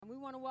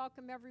want to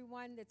welcome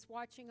everyone that's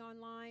watching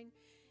online.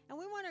 And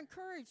we want to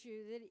encourage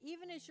you that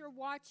even as you're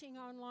watching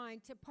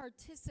online, to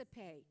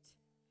participate.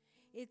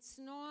 It's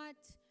not,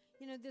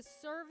 the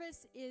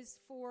service is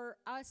for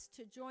us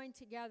to join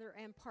together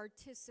and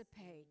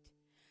participate.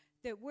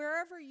 That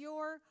wherever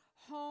your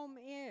home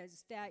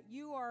is, that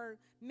you are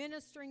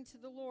ministering to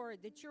the Lord,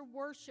 that you're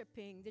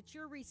worshiping, that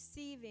you're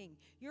receiving,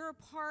 you're a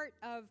part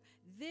of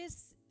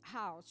this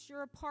house,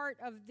 you're a part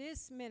of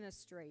this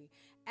ministry.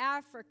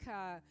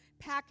 Africa,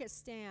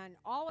 Pakistan,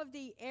 all of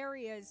the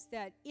areas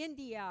that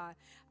India,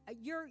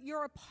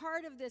 you're a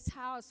part of this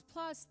house,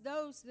 plus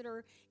those that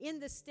are in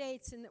the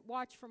States and that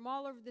watch from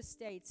all over the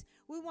States.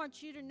 We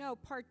want you to know,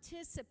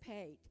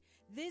 participate.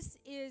 This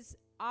is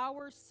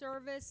our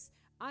service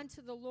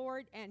unto the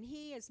Lord, and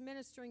He is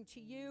ministering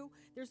to you.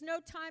 There's no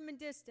time and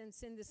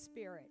distance in the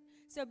Spirit.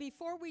 So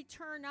before we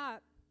turn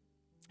up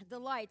the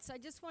lights, I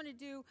just want to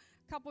do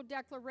a couple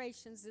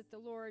declarations that the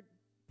Lord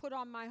put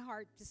on my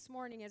heart this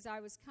morning as I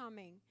was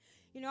coming.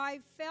 I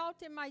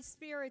felt in my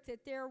spirit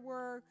that there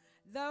were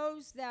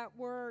those that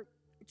were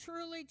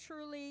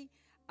truly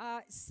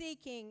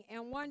seeking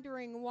and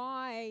wondering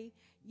why,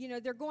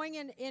 they're going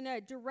in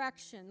a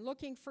direction,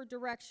 looking for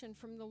direction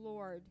from the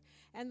Lord.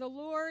 And the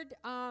Lord,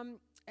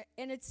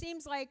 and it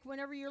seems like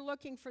whenever you're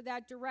looking for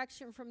that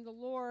direction from the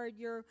Lord,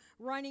 you're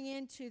running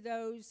into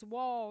those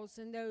walls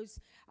and those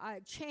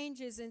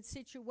changes in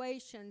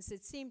situations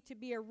that seem to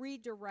be a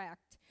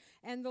redirect.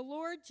 And the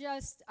Lord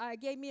just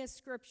gave me a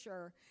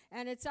scripture,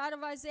 and it's out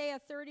of Isaiah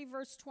 30,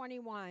 verse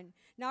 21.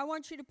 Now I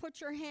want you to put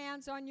your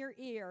hands on your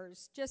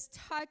ears. Just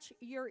touch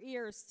your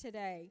ears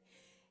today.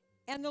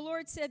 And the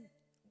Lord said,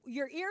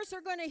 your ears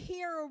are going to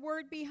hear a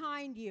word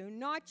behind you,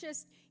 not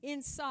just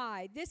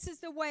inside. This is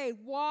the way,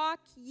 walk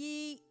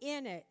ye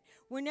in it.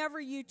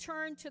 Whenever you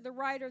turn to the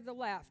right or the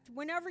left,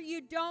 whenever you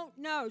don't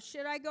know,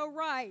 should I go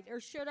right or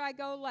should I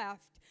go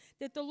left,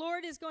 that the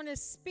Lord is going to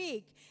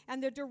speak,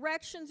 and the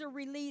directions are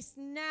released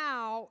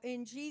now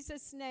in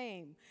Jesus'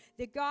 name.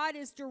 That God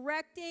is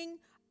directing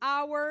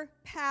our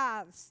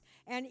paths,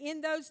 and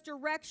in those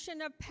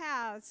direction of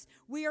paths,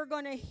 we are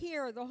going to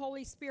hear the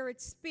Holy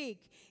Spirit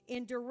speak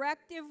in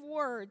directive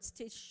words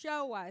to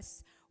show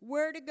us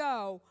where to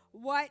go,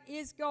 what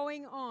is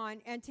going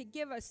on, and to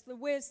give us the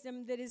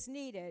wisdom that is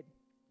needed.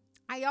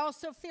 I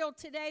also feel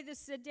today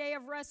this is a day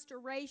of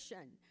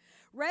restoration.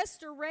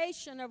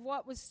 Restoration of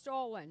what was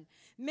stolen.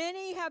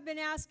 Many have been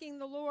asking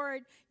the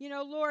Lord,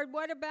 Lord,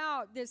 what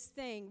about this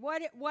thing?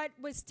 What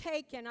was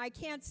taken? I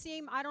can't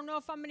seem, I don't know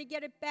if I'm going to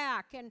get it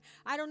back, and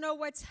I don't know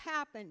what's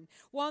happened.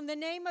 Well, in the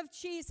name of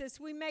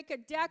Jesus, we make a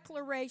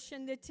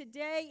declaration that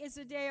today is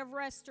a day of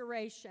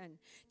restoration.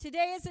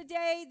 Today is a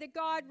day that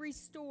God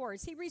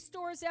restores. He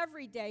restores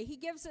every day. He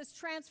gives us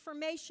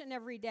transformation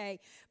every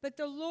day. But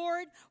the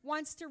Lord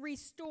wants to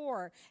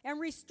restore, and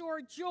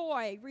restore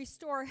joy,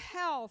 restore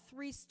health,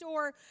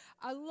 restore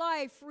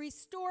life,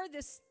 restore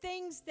the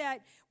things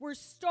that were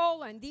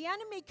stolen. The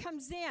enemy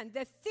comes in.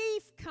 The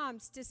thief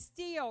comes to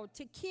steal,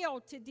 to kill,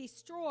 to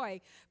destroy.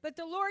 But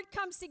the Lord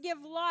comes to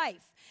give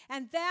life,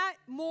 and that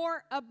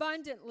more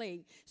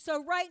abundantly.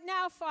 So right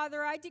now,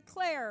 Father, I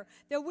declare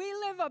that we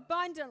live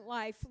abundant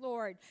life,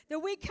 Lord, that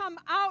we come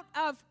out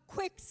of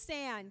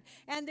quicksand,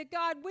 and that,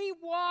 God, we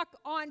walk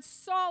on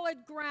solid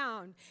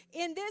ground.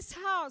 In this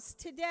house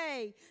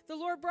today, the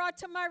Lord brought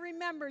to my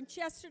remembrance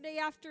yesterday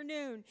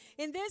afternoon.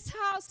 In this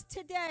house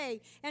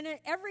today, and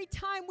every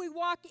time we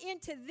walk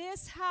into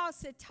this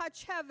house at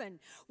Touch Heaven,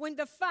 when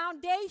the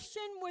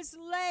foundation was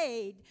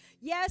laid,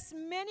 yes,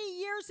 many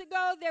years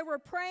ago, they were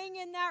praying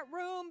in that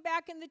room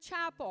back in the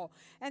chapel,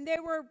 and they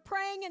were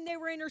praying and they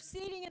were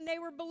interceding and they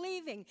were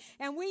believing,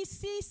 and we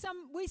see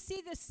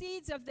the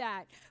seeds of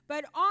that.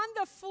 But on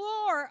the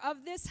floor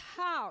of this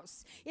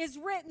house is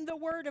written the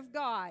Word of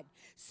God.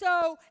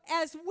 So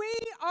as we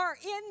are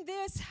in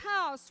this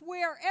house,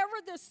 wherever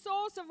the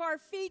soles of our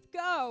feet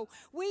go,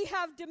 we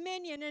have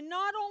dominion. And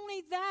not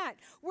only that,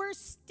 we're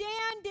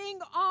standing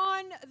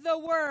on the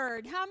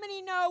Word. How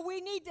many know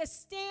we need to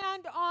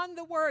stand on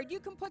the Word?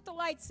 You can put the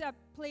lights up,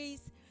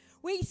 please.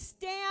 We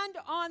stand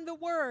on the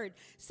Word.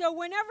 So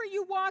whenever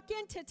you walk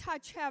into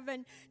Touch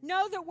Heaven,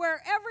 know that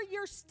wherever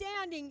you're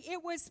standing,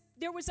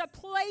 there was a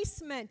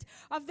placement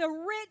of the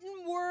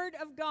written Word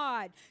of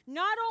God.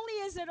 Not only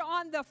is it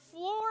on the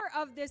floor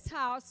of this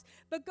house,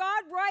 but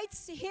God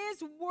writes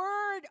His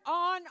Word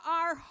on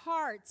our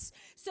hearts,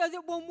 so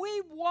that when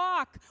we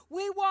walk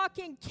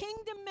in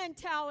kingdom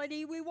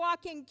mentality, we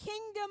walk in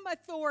kingdom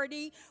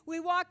authority, we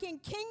walk in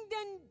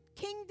kingdom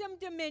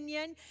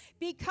dominion,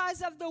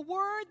 because of the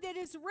word that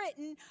is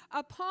written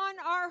upon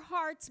our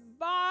hearts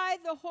by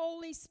the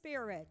Holy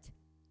Spirit.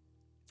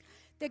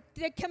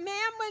 The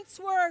commandments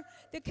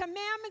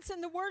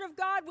and the Word of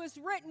God was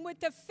written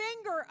with the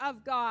finger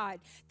of God.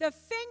 The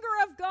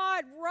finger of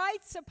God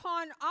writes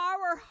upon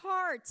our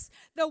hearts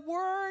the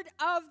Word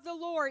of the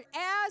Lord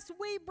as as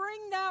we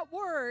bring that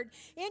word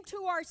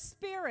into our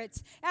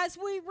spirits, as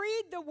we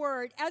read the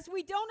word, as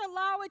we don't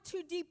allow it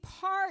to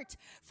depart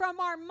from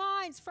our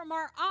minds, from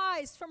our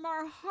eyes, from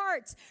our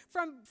hearts,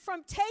 from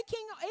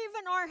taking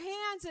even our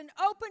hands and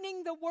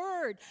opening the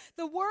word.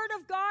 The word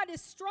of God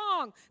is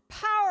strong,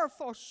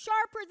 powerful,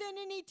 sharper than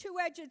any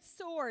two-edged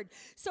sword.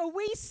 So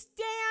we stand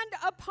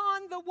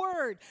upon the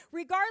word,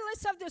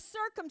 regardless of the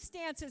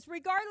circumstances,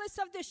 regardless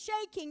of the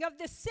shaking, of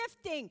the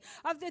sifting,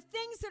 of the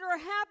things that are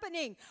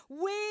happening.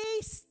 We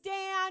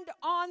stand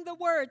on the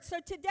word. So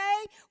today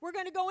we're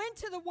going to go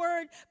into the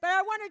word, but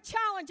I want to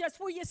challenge us.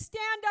 Will you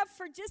stand up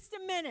for just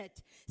a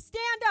minute?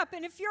 Stand up,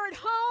 and if you're at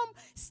home,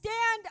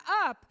 stand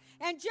up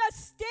and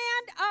just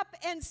stand up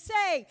and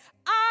say,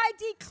 I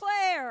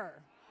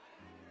declare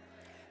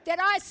that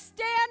I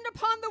stand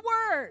upon the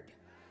word.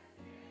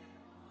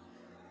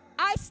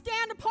 I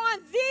stand upon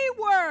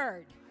the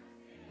word,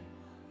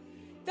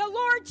 the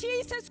Lord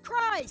Jesus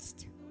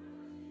Christ.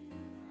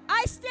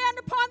 I stand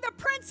upon the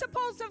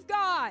principles of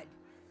God.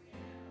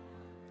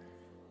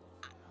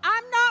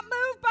 I'm not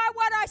moved by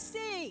what I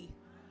see.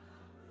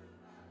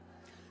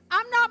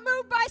 I'm not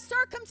moved by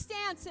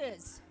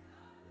circumstances.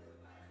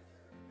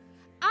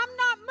 I'm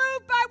not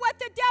moved by what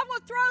the devil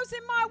throws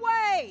in my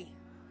way.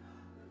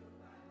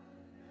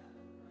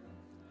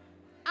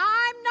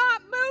 I'm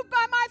not moved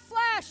by my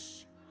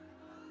flesh.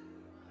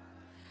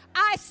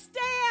 I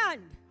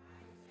stand.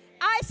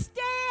 I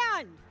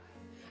stand.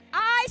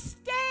 I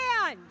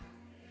stand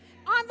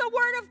on the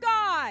word of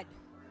God.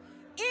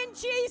 In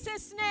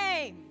Jesus'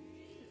 name.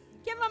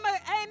 Give him an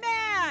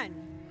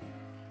amen.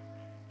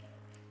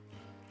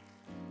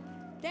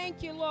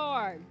 Thank you,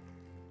 Lord.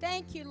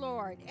 Thank you,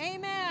 Lord.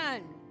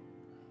 Amen.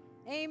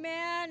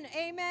 Amen.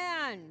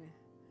 Amen.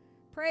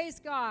 Praise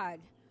God.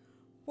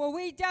 Well,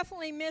 we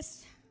definitely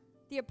missed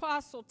the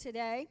apostle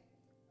today,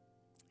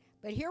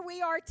 but here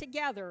we are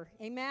together.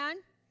 Amen.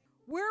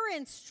 We're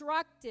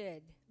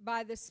instructed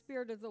by the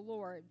Spirit of the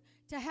Lord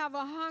to have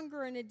a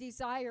hunger and a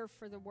desire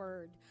for the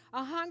word,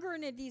 a hunger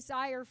and a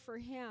desire for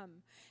him.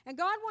 And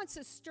God wants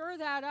to stir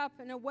that up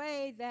in a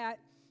way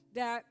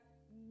that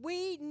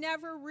we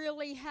never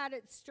really had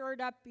it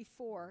stirred up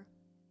before.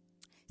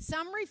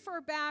 Some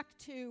refer back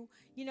to,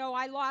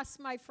 I lost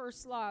my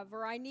first love,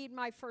 or I need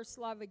my first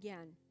love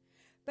again.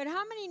 But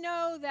how many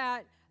know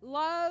that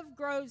love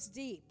grows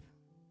deep?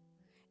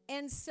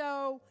 And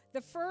so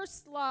the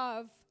first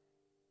love,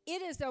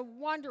 it is a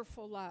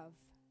wonderful love.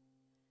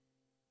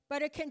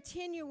 But a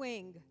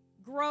continuing,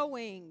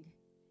 growing,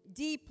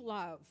 deep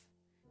love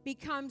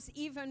becomes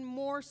even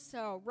more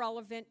so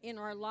relevant in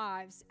our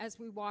lives as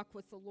we walk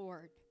with the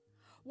Lord.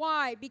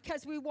 Why?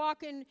 Because we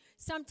walk in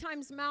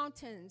sometimes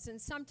mountains,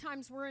 and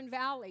sometimes we're in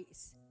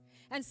valleys.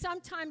 And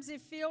sometimes it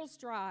feels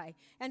dry.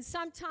 And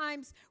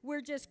sometimes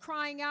we're just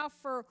crying out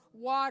for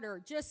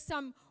water, just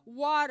some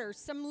water,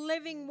 some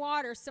living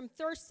water, some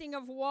thirsting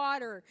of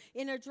water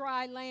in a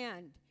dry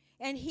land.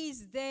 And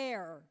he's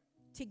there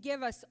to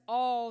give us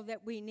all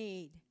that we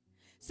need.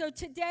 So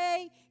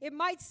today, it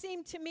might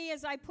seem to me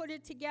as I put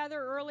it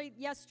together early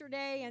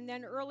yesterday and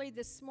then early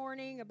this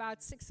morning,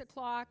 about 6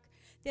 o'clock,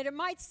 that it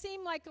might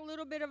seem like a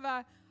little bit of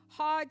a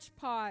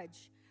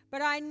hodgepodge.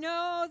 But I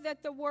know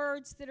that the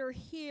words that are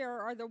here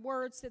are the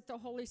words that the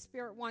Holy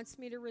Spirit wants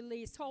me to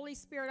release. Holy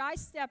Spirit, I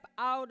step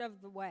out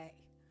of the way.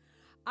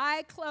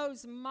 I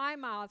close my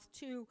mouth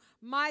to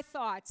my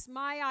thoughts,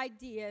 my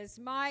ideas,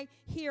 my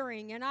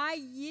hearing, and I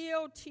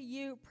yield to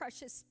you,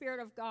 precious Spirit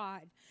of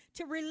God,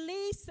 to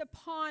release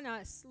upon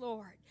us,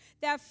 Lord,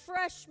 that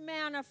fresh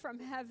manna from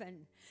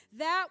heaven,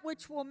 that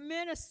which will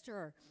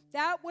minister,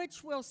 that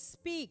which will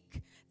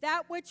speak,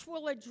 that which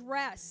will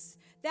address,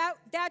 that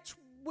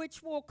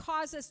which will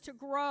cause us to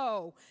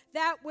grow,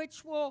 that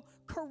which will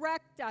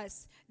correct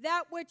us,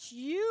 that which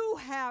you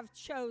have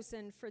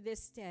chosen for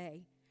this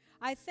day.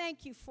 I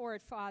thank you for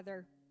it,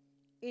 Father,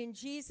 in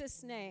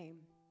Jesus' name.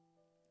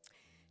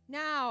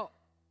 Now,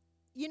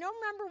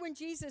 remember when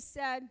Jesus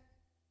said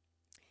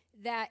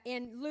that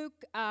in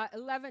Luke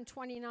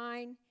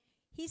 11:29,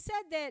 he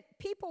said that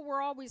people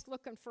were always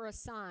looking for a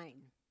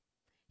sign.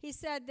 He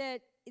said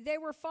that they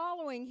were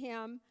following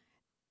him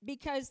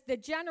because the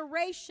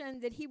generation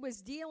that he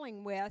was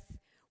dealing with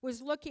was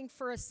looking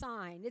for a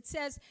sign. It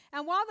says,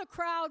 and while the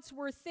crowds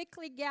were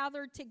thickly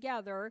gathered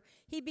together,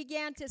 he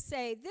began to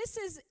say, this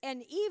is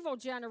an evil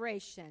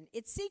generation.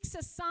 It seeks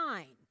a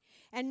sign,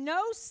 and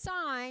no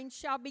sign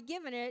shall be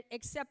given it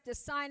except the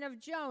sign of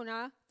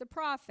Jonah the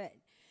prophet.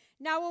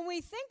 Now, when we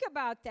think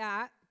about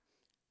that,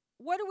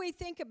 what do we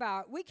think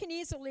about? We can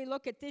easily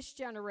look at this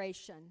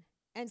generation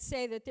and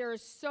say that there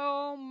is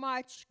so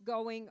much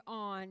going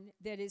on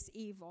that is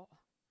evil.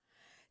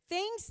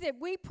 Things that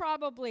we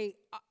probably,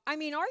 are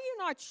you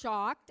not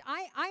shocked?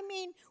 I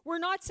mean, we're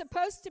not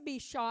supposed to be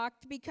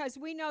shocked because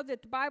we know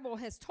that the Bible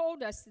has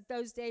told us that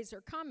those days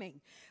are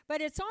coming. But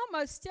it's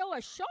almost still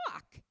a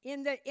shock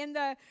in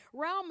the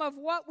realm of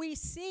what we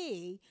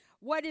see,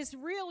 what is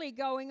really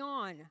going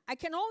on. I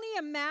can only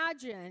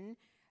imagine,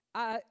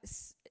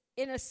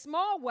 in a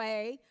small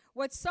way,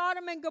 what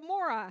Sodom and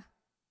Gomorrah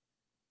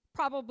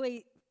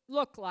probably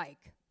looked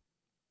like.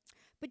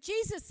 But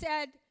Jesus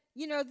said,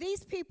 you know,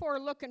 these people are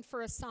looking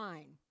for a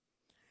sign.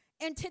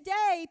 And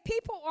today,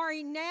 people are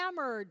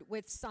enamored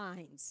with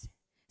signs.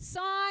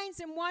 Signs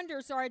and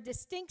wonders are a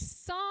distinct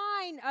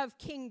sign of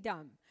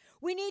kingdom.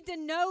 We need to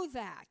know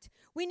that.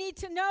 We need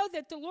to know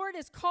that the Lord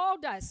has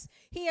called us.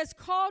 He has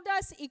called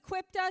us,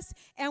 equipped us,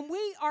 and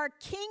we are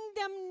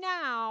kingdom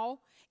now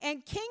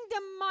and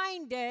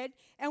kingdom-minded,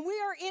 and we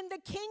are in the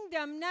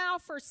kingdom now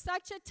for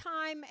such a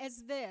time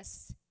as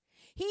this.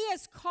 He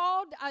has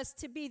called us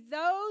to be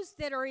those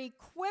that are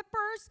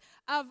equippers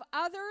of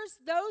others,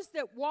 those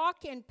that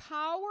walk in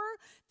power,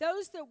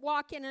 those that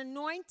walk in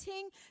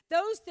anointing,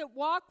 those that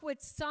walk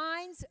with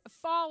signs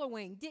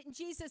following. Didn't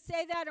Jesus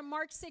say that in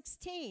Mark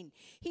 16?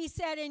 He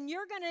said, and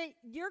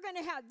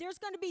there's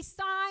gonna be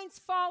signs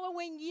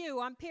following you.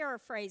 I'm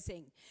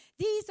paraphrasing.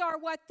 These are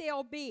what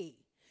they'll be.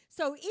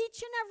 So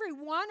each and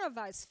every one of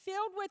us,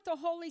 filled with the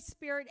Holy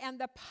Spirit and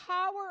the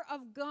power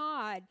of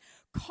God,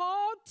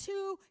 called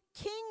to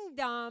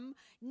kingdom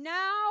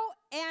now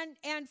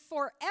and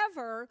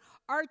forever,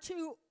 are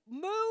to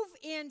move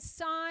in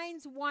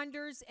signs,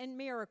 wonders, and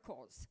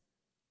miracles.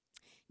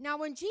 Now,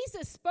 when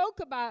Jesus spoke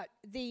about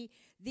the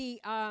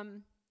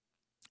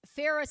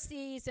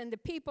Pharisees and the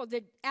people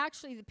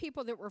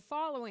that were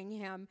following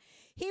him,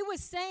 he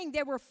was saying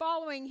they were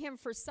following him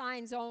for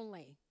signs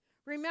only.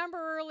 Remember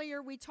earlier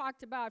we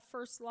talked about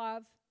first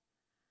love?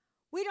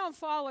 We don't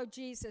follow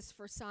Jesus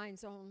for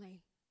signs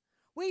only.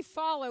 We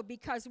follow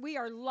because we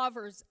are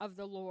lovers of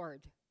the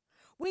Lord.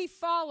 We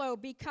follow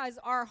because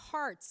our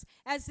hearts,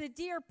 as the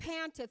deer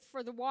panteth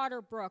for the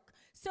water brook,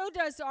 so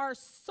does our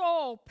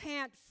soul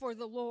pant for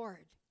the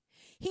Lord.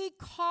 He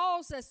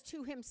calls us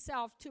to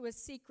himself to a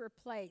secret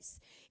place.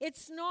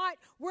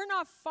 We're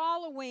not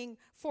following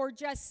for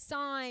just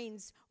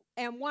signs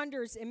and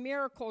wonders and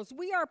miracles.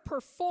 We are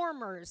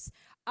performers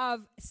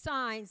of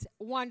signs,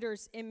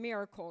 wonders, and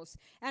miracles.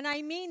 And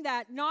I mean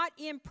that not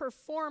in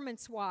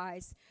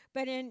performance-wise,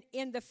 but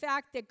in the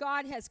fact that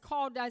God has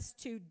called us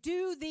to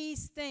do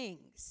these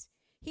things.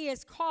 He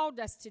has called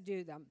us to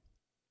do them.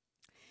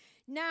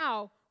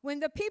 Now, when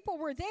the people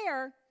were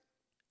there,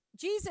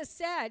 Jesus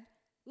said,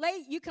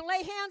 you can lay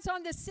hands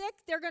on the sick,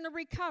 they're going to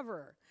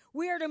recover.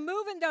 We are to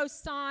move in those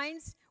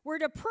signs. We're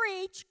to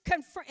preach,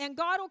 and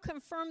God will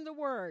confirm the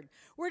word.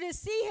 We're to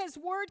see his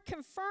word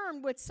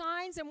confirmed with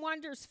signs and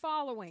wonders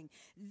following.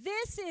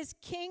 This is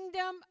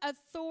kingdom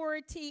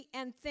authority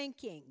and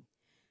thinking.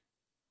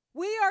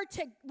 We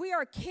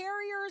are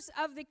carriers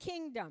of the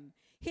kingdom,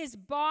 his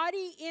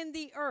body in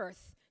the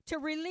earth, to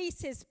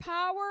release his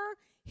power,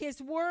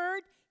 his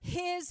word,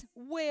 his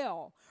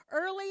will.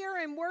 Earlier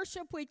in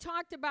worship, we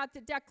talked about the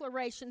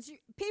declarations.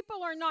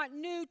 People are not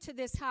new to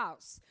this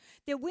house.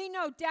 That we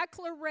know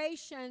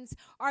declarations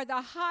are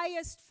the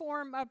highest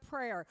form of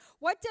prayer.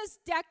 What does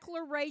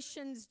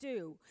declarations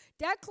do?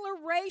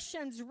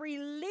 Declarations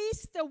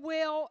release the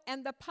will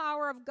and the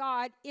power of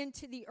God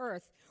into the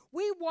earth.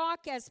 We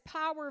walk as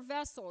power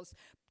vessels.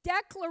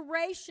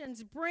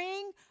 Declarations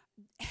bring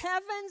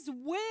heaven's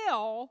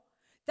will.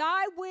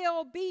 Thy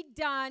will be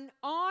done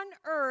on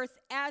earth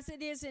as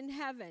it is in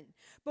heaven.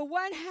 But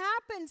what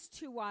happens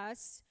to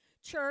us,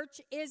 church,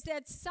 is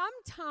that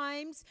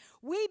sometimes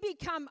we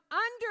become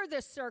under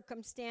the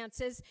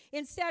circumstances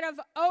instead of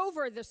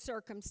over the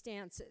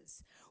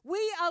circumstances. We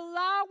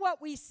allow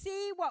what we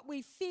see, what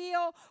we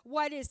feel,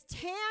 what is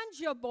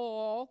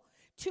tangible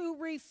to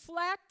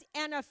reflect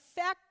and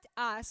affect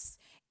us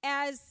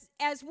as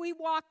we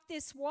walk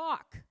this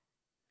walk.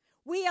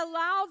 We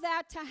allow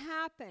that to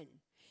happen.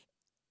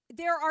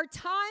 There are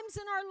times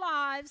in our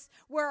lives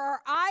where our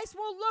eyes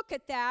will look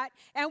at that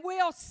and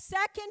we'll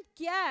second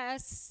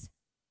guess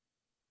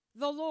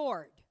the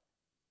Lord.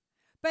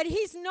 But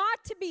he's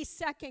not to be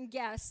second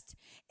guessed,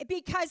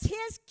 because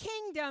his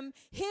kingdom,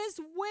 his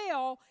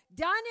will,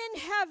 done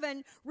in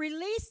heaven,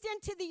 released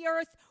into the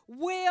earth,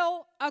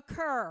 will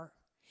occur.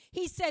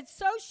 He said,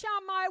 so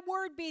shall my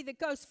word be that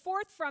goes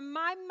forth from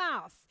my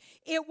mouth.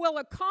 It will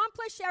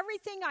accomplish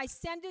everything I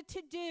send it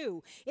to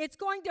do. It's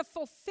going to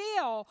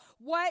fulfill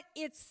what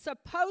it's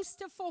supposed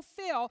to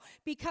fulfill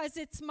because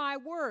it's my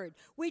word.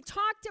 We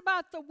talked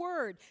about the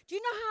word. Do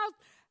you know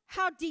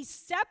how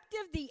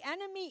deceptive the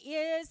enemy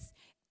is?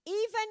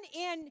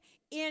 Even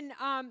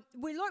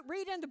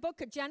read in the book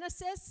of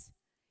Genesis.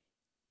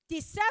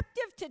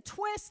 Deceptive to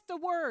twist the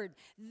word.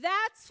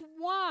 That's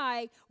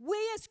why we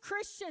as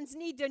Christians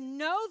need to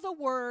know the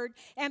word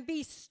and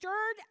be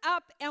stirred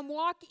up and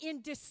walk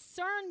in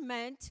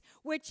discernment,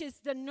 which is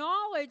the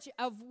knowledge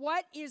of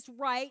what is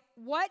right,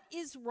 what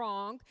is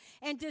wrong.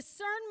 And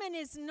discernment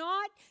is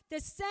not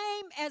the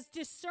same as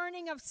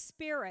discerning of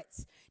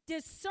spirits.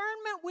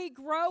 Discernment we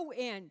grow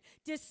in.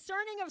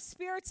 Discerning of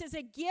spirits is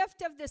a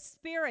gift of the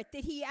Spirit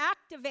that he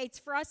activates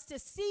for us to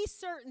see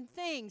certain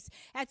things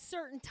at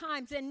certain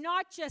times, and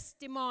not just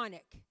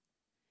demonic.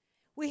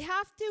 We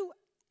have to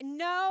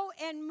know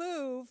and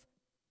move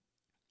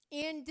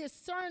in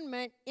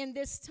discernment in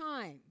this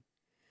time.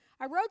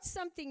 I wrote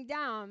something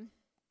down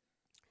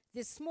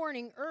this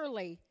morning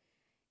early,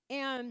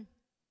 and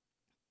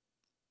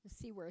let's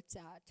see where it's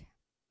at.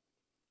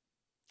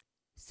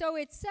 So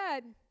it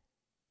said,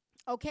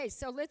 okay,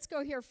 so let's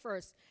go here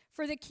first.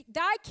 For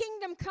thy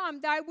kingdom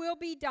come, thy will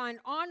be done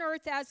on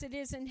earth as it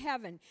is in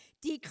heaven,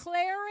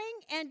 declaring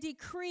and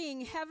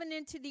decreeing heaven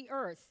into the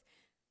earth.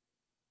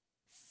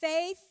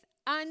 Faith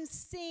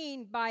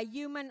unseen by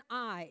human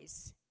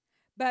eyes,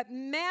 but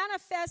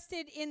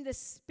manifested in the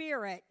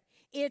Spirit.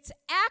 It's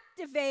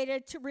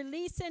activated to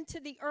release into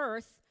the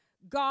earth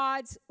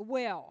God's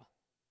will.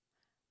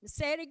 Let's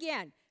say it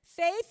again.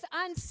 Faith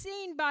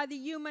unseen by the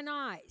human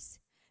eyes.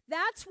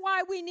 That's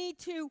why we need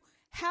to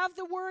have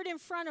the word in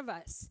front of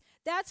us.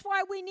 That's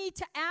why we need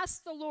to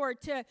ask the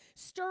Lord to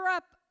stir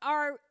up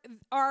our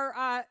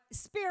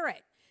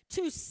spirit,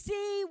 to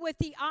see with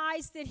the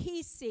eyes that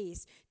he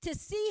sees, to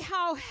see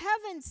how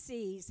heaven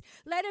sees.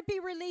 Let it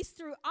be released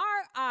through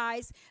our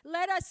eyes.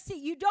 Let us see.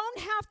 You don't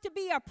have to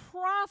be a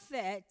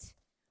prophet.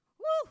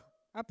 Woo,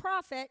 a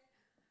prophet.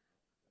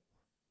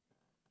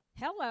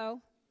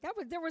 Hello.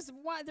 There's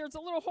a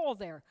little hole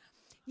there.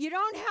 You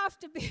don't have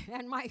to be,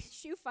 and my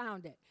shoe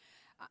found it.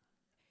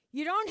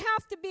 You don't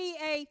have to be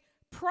a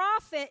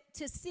prophet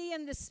to see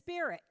in the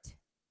Spirit.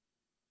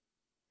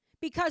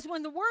 Because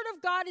when the Word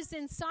of God is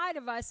inside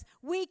of us,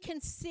 we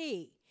can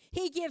see.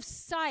 He gives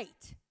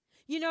sight.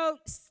 You know,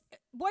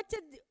 what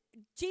did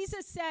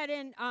Jesus said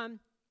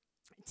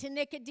to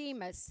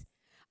Nicodemus?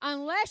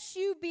 Unless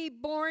you be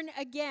born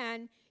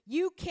again,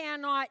 you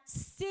cannot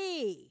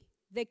see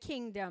the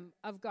kingdom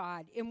of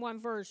God, in one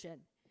version.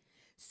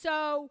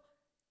 So,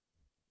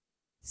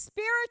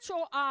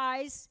 spiritual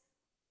eyes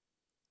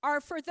are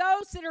for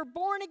those that are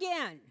born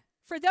again,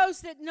 for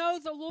those that know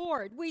the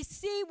Lord. We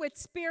see with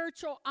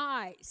spiritual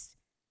eyes.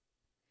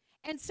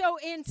 And so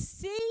in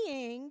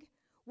seeing,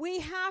 we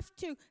have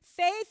to,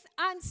 faith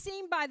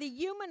unseen by the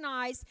human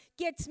eyes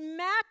gets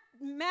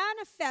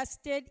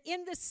manifested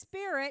in the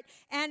Spirit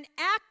and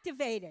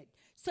activated.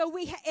 So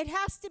it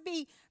has to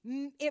be,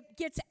 it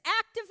gets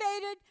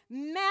activated,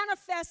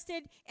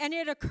 manifested, and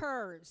it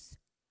occurs.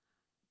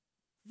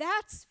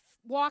 That's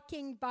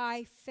walking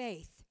by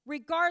faith,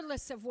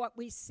 regardless of what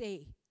we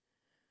see.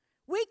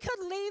 We could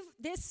leave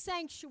this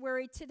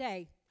sanctuary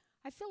today.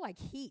 I feel like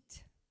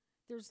heat.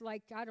 There's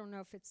like, I don't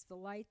know if it's the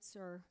lights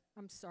or,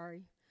 I'm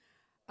sorry.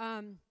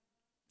 I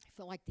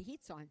feel like the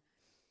heat's on.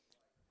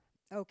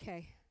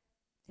 Okay,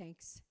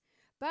 thanks.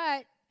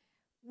 But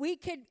we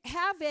could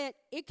have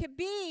it could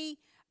be,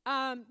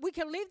 we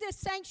could leave this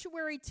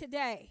sanctuary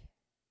today.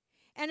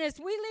 And as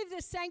we leave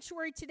this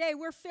sanctuary today,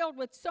 we're filled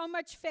with so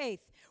much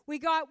faith. We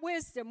got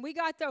wisdom. We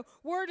got the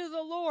word of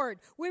the Lord.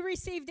 We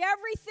received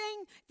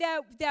everything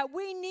that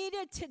we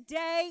needed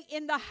today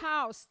in the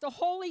house. The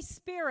Holy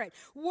Spirit,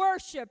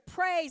 worship,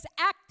 praise,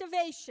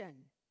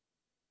 activation.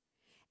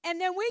 And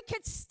then we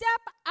could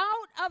step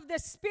out of the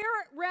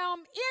spirit realm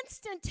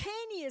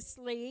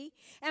instantaneously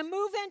and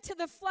move into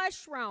the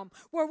flesh realm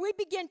where we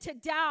begin to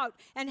doubt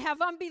and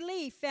have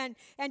unbelief and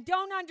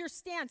don't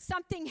understand.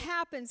 Something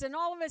happens and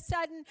all of a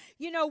sudden,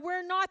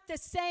 we're not the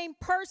same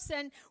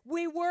person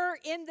we were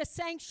in the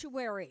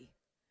sanctuary.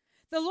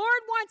 The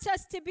Lord wants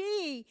us to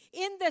be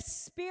in the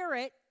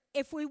Spirit.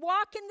 If we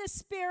walk in the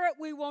Spirit,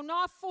 we will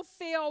not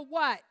fulfill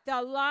what?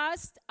 The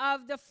lust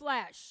of the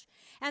flesh.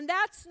 And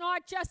that's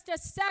not just a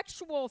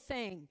sexual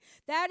thing.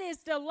 That is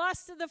the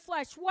lust of the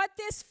flesh. What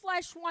this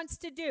flesh wants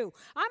to do.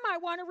 I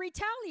might want to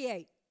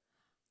retaliate.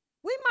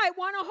 We might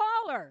want to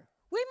holler.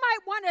 We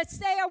might want to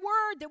say a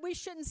word that we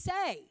shouldn't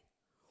say.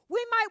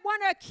 We might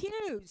want to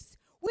accuse.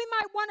 We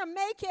might want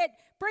to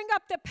bring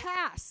up the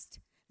past.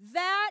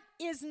 That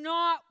is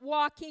not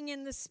walking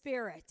in the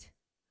Spirit.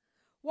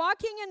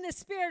 Walking in the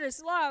Spirit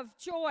is love,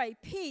 joy,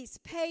 peace,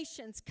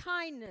 patience,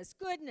 kindness,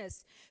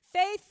 goodness,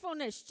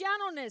 faithfulness,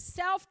 gentleness,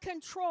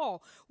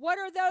 self-control. What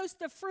are those?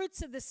 The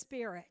fruits of the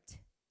Spirit.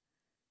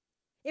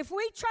 If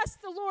we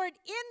trust the Lord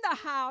in the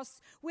house,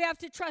 we have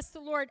to trust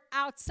the Lord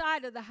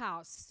outside of the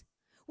house.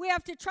 We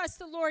have to trust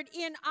the Lord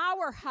in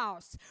our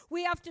house.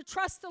 We have to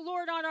trust the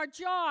Lord on our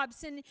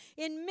jobs and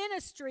in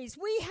ministries.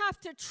 We have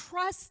to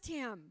trust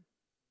Him.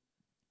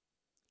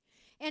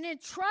 And in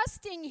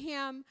trusting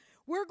Him,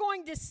 we're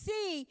going to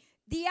see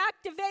the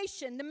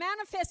activation, the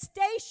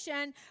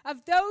manifestation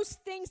of those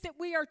things that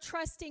we are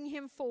trusting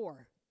Him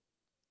for.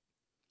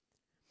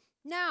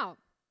 Now,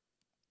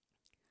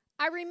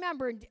 I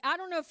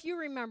don't know if you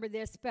remember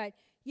this, but,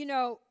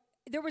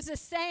 there was a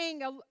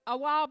saying a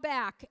while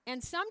back,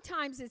 and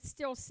sometimes it's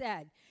still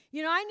said,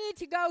 I need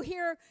to go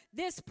hear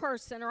this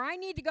person, or I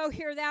need to go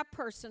hear that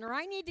person, or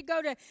I need to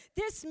go to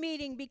this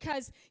meeting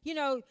because,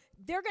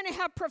 they're going to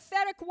have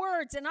prophetic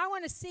words, and I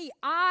want to see,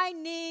 I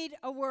need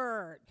a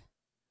word.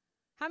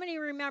 How many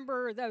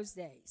remember those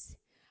days?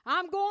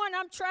 I'm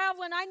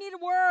traveling, I need a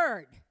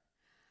word.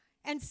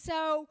 And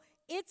so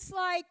it's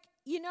like,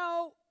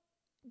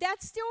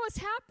 that still is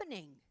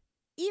happening,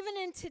 even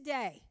in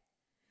today.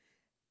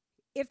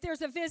 If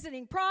there's a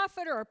visiting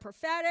prophet or a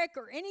prophetic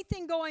or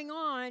anything going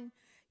on,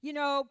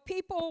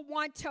 people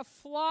want to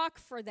flock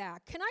for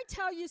that. Can I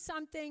tell you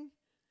something?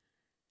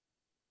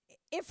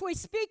 If we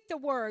speak the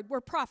word,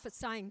 we're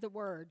prophesying the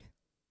word.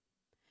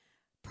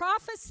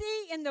 Prophecy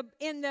in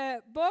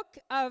the book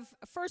of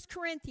 1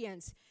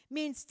 Corinthians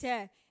means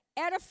to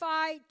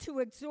edify, to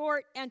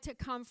exhort, and to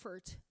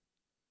comfort.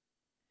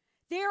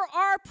 There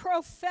are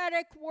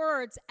prophetic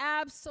words,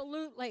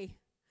 absolutely.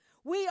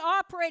 We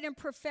operate in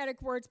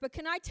prophetic words, but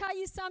can I tell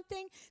you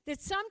something?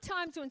 That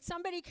sometimes when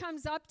somebody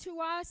comes up to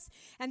us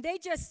and they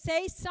just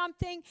say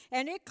something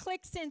and it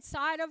clicks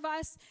inside of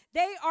us,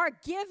 they are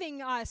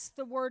giving us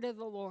the word of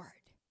the Lord.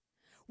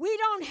 We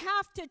don't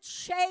have to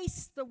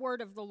chase the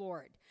word of the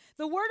Lord.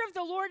 The word of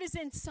the Lord is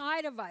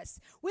inside of us.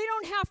 We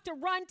don't have to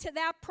run to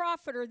that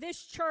prophet or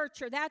this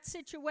church or that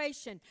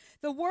situation.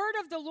 The word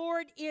of the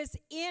Lord is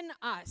in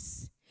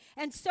us.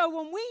 And so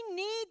when we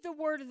need the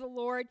word of the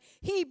Lord,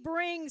 he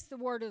brings the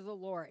word of the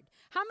Lord.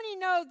 How many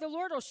know the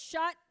Lord will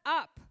shut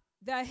up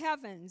the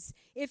heavens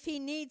if he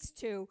needs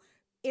to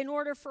in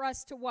order for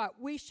us to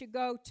what? We should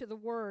go to the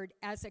word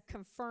as a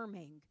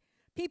confirming.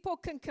 People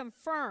can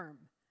confirm,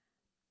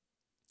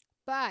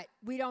 but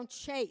we don't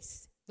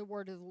chase the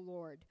word of the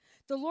Lord.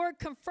 The Lord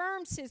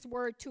confirms his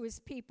word to his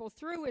people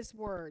through his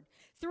word,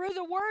 through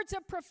the words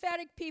of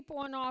prophetic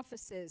people in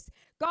offices.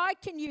 God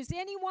can use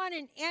anyone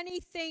and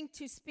anything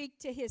to speak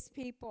to his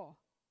people.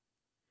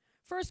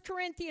 1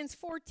 Corinthians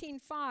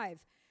 14:5,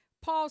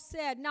 Paul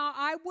said, now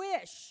I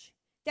wish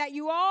that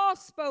you all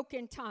spoke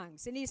in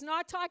tongues. And he's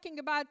not talking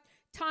about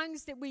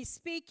tongues that we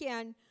speak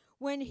in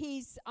when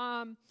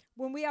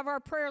we have our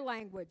prayer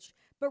language,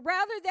 but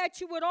rather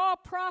that you would all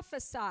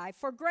prophesy.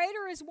 For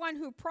greater is one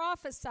who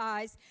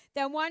prophesies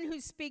than one who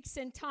speaks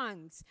in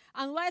tongues,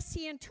 unless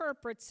he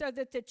interprets, so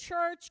that the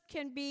church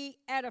can be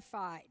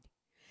edified.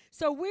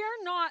 So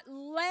we're not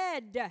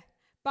led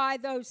by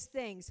those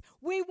things.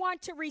 We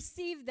want to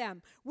receive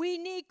them. We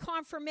need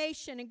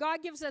confirmation, and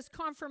God gives us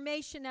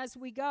confirmation as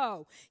we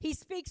go. He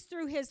speaks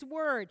through his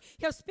word.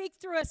 He'll speak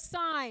through a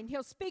sign.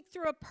 He'll speak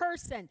through a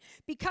person.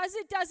 Because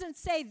it doesn't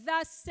say,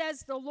 thus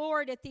says the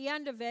Lord at the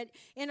end of it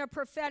in a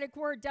prophetic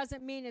word,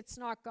 doesn't mean it's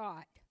not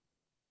God.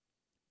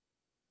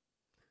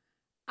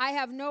 I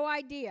have no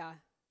idea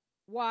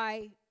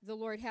why the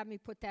Lord had me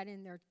put that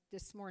in there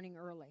this morning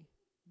early,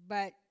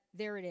 but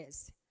there it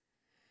is.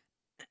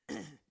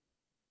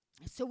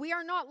 So we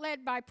are not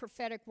led by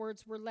prophetic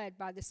words. We're led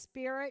by the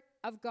Spirit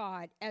of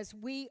God as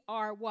we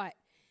are what?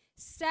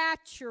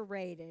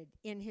 Saturated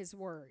in his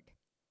word.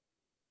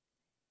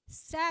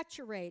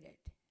 Saturated.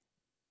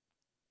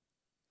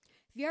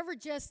 Have you ever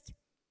just,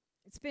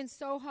 it's been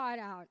so hot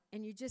out,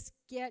 and you just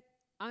get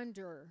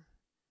under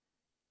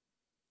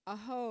a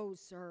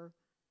hose or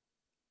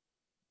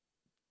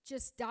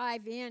just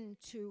dive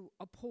into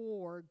a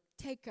pool or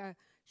take a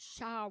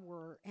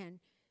shower and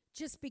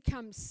just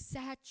become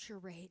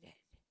saturated.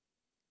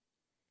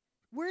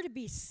 We're to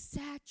be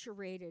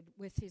saturated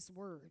with his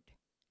word.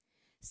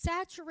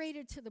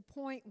 Saturated to the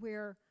point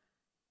where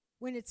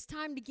when it's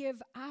time to give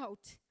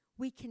out,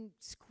 we can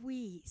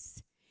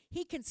squeeze.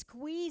 He can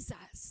squeeze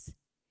us,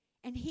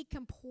 and he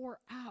can pour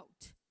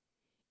out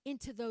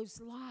into those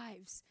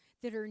lives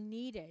that are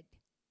needed,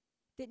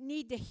 that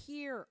need to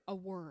hear a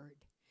word,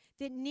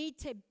 that need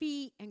to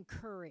be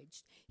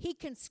encouraged. He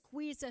can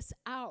squeeze us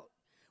out.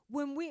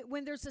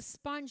 When there's a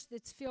sponge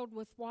that's filled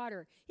with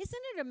water,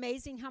 isn't it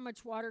amazing how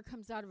much water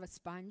comes out of a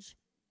sponge?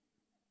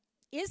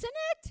 Isn't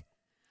it?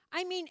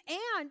 I mean,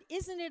 and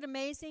isn't it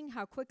amazing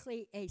how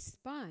quickly a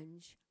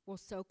sponge will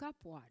soak up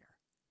water?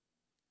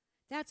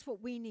 That's what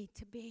we need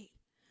to be.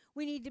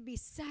 We need to be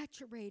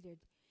saturated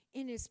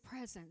in his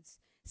presence,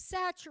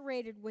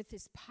 saturated with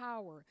his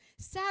power,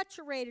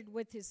 saturated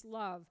with his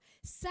love,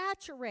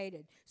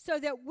 saturated so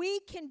that we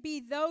can be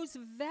those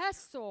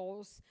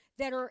vessels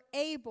that are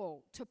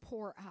able to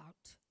pour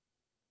out.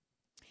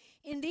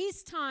 In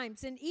these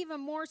times, and even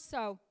more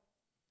so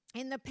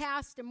in the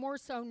past and more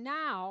so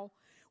now,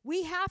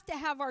 we have to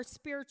have our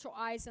spiritual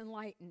eyes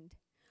enlightened,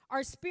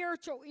 our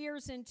spiritual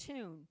ears in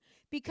tune.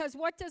 Because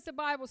what does the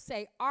Bible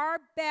say? Our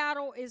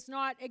battle is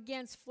not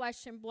against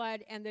flesh and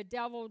blood, and the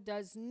devil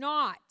does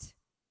not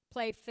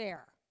play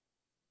fair.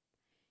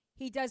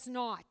 He does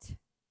not.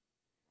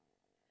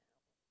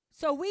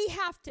 So we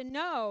have to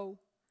know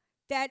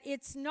that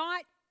it's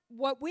not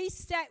what we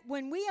set,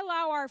 when we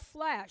allow our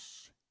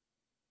flesh,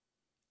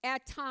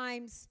 at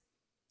times,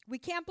 we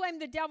can't blame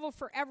the devil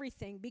for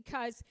everything,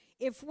 because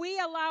if we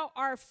allow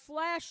our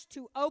flesh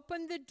to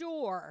open the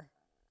door,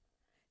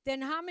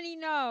 then how many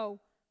know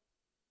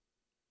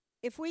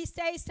if we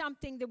say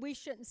something that we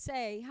shouldn't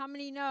say, how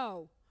many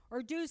know,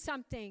 or do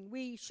something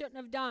we shouldn't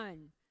have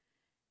done,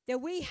 that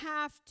we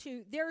have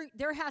to,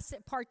 there has to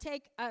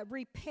partake a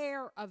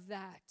repair of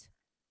that.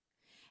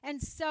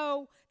 And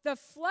so the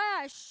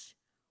flesh,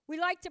 we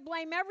like to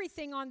blame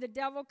everything on the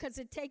devil because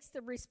it takes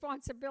the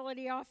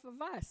responsibility off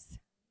of us.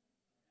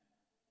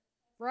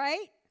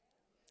 Right?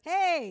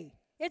 Hey,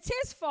 it's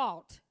his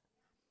fault.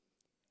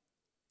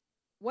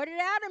 What did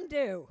Adam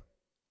do?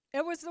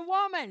 It was the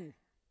woman.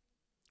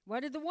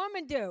 What did the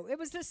woman do? It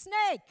was the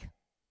snake.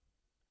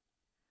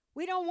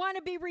 We don't want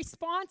to be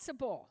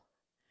responsible.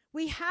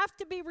 We have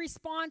to be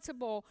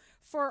responsible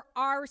for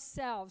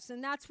ourselves,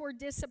 and that's where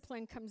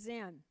discipline comes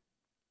in.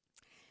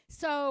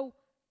 So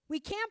We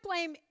can't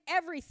blame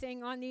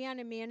everything on the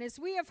enemy. And as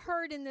we have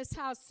heard in this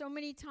house so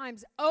many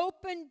times,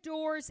 open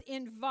doors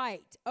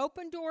invite.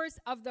 Open doors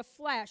of the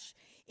flesh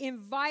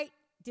invite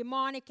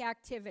demonic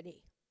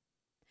activity.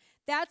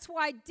 That's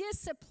why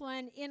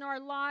discipline in our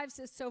lives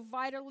is so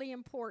vitally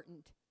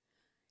important.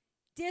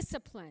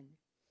 Discipline.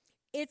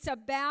 It's a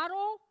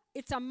battle.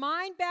 It's a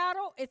mind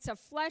battle. It's a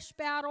flesh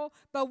battle.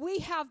 But we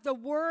have the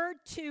word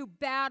to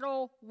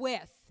battle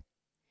with.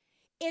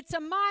 It's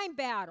a mind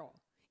battle.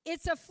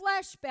 It's a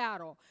flesh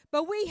battle,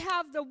 but we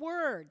have the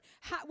word.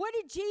 What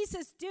did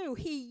Jesus do?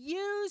 He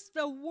used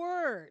the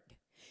word.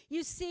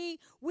 You see,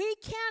 we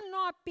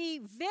cannot be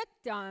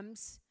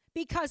victims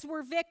because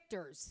we're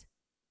victors.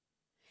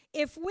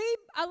 If we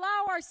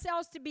allow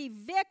ourselves to be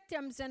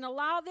victims and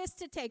allow this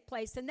to take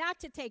place and that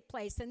to take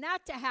place and that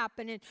to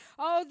happen and,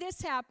 oh,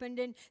 this happened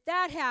and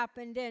that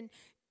happened, and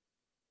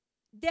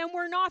then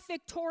we're not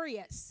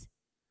victorious.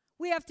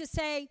 We have to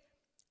say,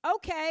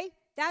 okay,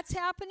 that's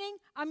happening.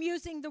 I'm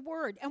using the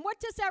word. And what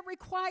does that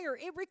require?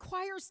 It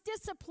requires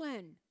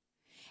discipline.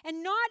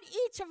 And not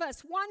each of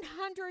us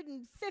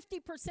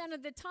 150%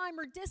 of the time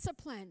are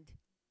disciplined.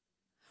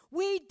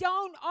 We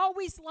don't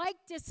always like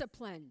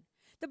discipline.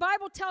 The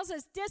Bible tells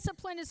us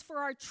discipline is for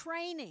our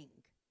training.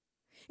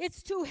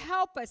 It's to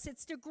help us.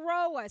 It's to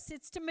grow us.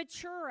 It's to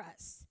mature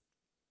us.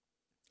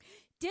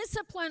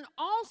 Discipline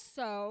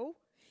also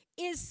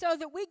is so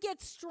that we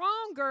get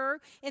stronger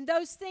in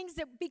those things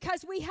that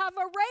because we have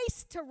a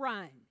race to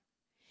run.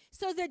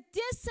 So the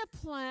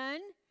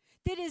discipline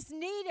that is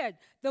needed,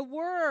 the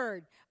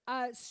word,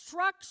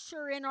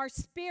 structure in our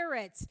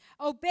spirits,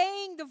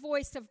 obeying the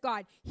voice of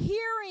God,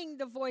 hearing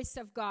the voice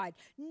of God,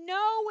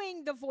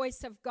 knowing the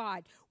voice of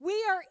God. We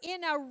are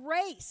in a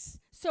race.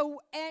 So,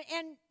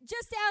 and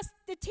just ask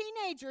the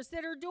teenagers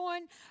that are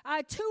doing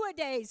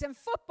two-a-days and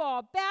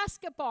football,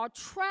 basketball,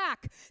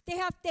 track. They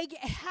have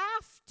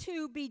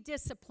to be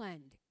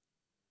disciplined.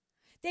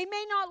 They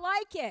may not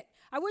like it.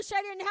 I wish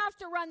I didn't have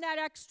to run that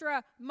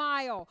extra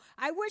mile.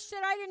 I wish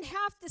that I didn't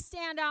have to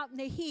stand out in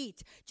the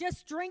heat.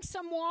 Just drink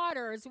some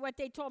water is what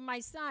they told my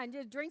son.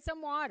 Just drink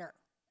some water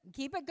and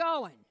keep it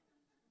going.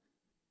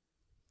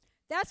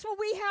 That's what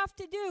we have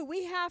to do.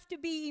 We have to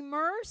be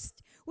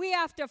immersed. We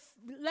have to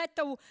let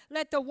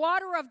the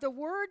water of the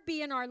word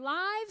be in our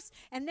lives.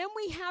 And then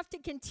we have to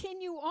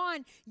continue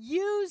on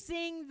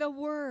using the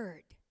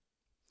word.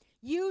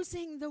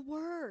 Using the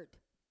word.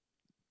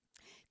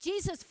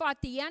 Jesus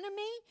fought the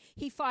enemy.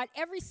 He fought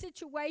every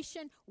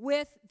situation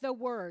with the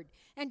word.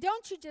 And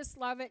don't you just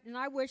love it? And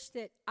I wish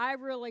that I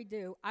really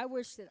do. I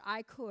wish that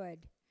I could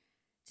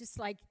just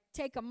like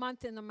take a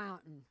month in the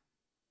mountain.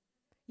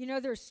 You know,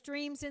 there's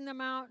streams in the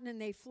mountain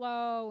and they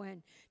flow.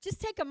 And just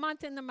take a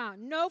month in the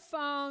mountain. No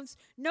phones,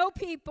 no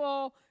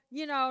people,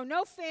 you know,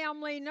 no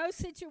family, no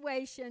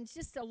situations,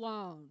 just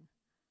alone.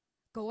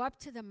 Go up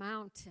to the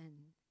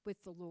mountain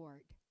with the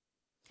Lord.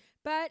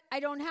 But I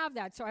don't have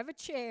that. So I have a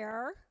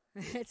chair.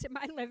 It's in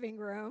my living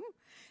room,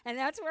 and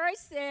that's where I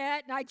sit,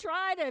 and I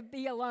try to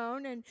be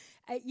alone, and,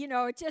 you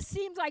know, it just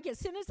seems like as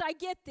soon as I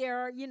get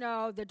there, you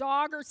know, the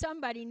dog or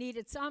somebody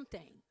needed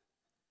something.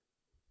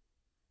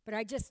 But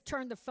I just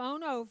turn the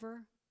phone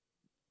over,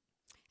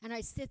 and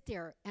I sit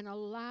there and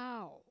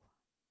allow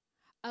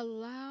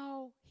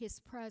his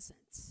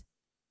presence,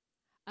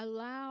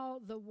 allow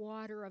the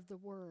water of the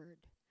word,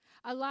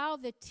 allow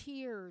the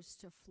tears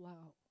to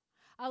flow,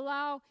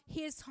 allow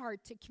his heart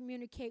to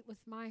communicate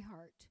with my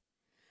heart.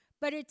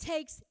 But it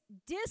takes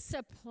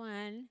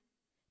discipline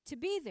to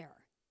be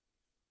there.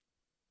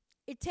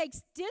 It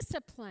takes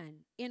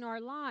discipline in our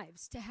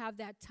lives to have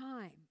that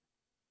time.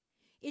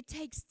 It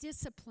takes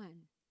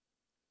discipline.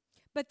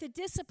 But the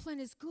discipline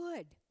is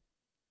good.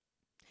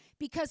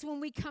 Because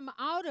when we come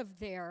out of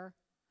there,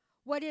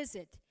 what is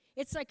it?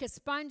 It's like a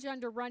sponge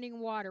under running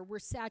water. We're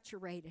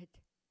saturated.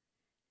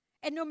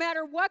 And no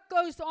matter what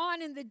goes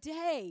on in the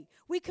day,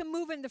 we can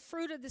move in the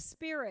fruit of the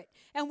Spirit,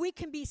 and we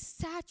can be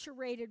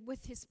saturated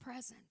with his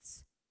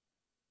presence.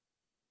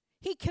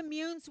 He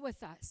communes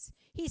with us.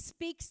 He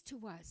speaks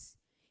to us.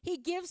 He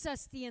gives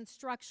us the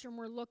instruction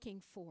we're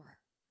looking for.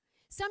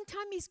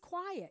 Sometimes he's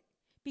quiet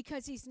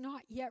because he's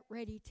not yet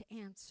ready to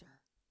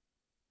answer.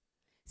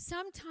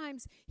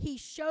 Sometimes he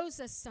shows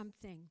us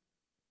something.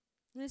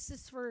 This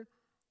is for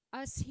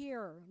us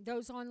here,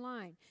 those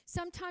online.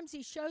 Sometimes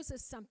he shows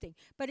us something,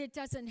 but it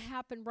doesn't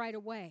happen right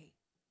away.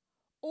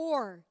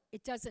 Or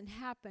it doesn't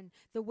happen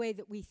the way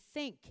that we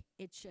think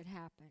it should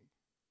happen.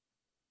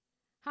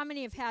 How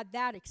many have had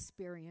that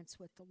experience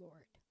with the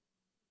Lord?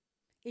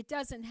 It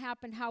doesn't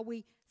happen how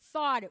we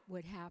thought it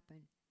would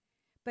happen,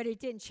 but it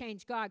didn't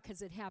change God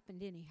because it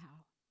happened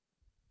anyhow.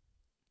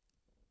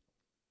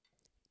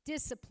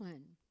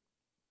 Discipline.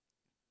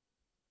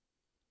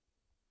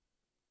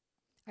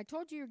 I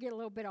told you you'd get a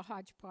little bit of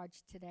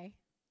hodgepodge today.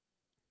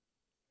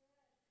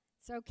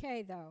 It's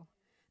okay, though.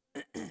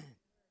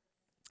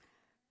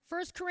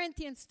 1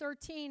 Corinthians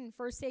 13,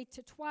 verse 8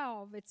 to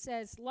 12, it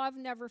says, love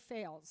never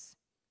fails.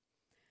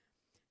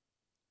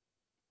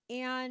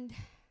 And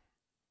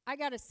I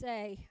got to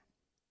say,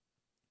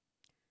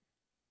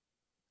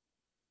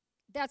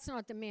 that's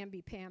not the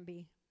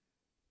mamby-pamby.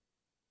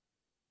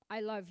 I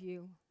love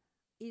you,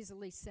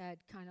 easily said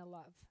kind of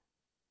love.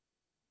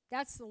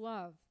 That's the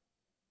love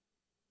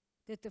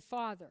that the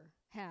Father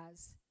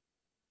has,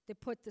 that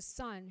put the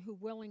Son, who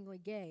willingly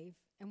gave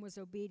and was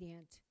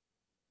obedient,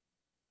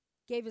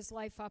 gave his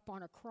life up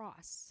on a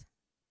cross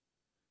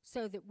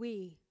so that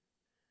we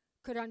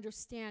could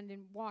understand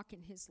and walk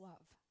in his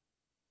love.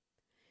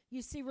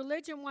 You see,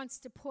 religion wants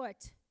to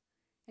put,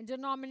 and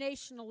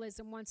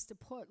denominationalism wants to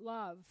put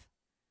love.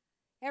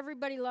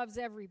 Everybody loves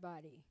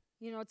everybody.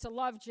 You know, it's a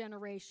love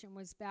generation,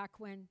 was back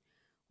when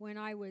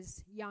I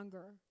was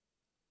younger.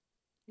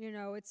 You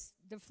know, it's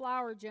the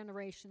flower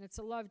generation. It's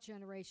a love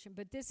generation.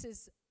 But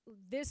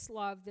this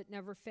love that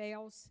never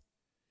fails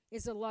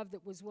is a love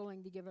that was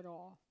willing to give it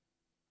all.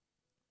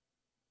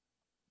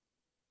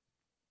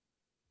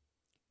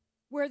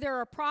 Where there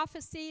are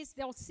prophecies,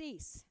 they'll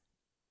cease.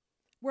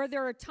 Where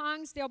there are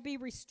tongues, they'll be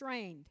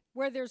restrained.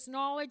 Where there's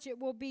knowledge, it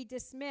will be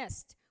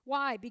dismissed.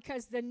 Why?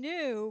 Because the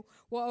new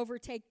will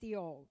overtake the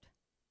old.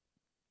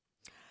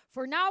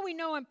 For now we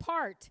know in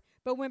part,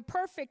 but when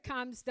perfect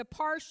comes, the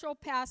partial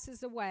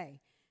passes away.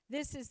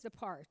 This is the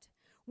part.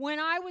 When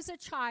I was a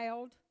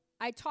child,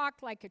 I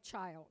talked like a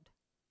child.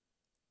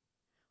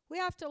 We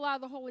have to allow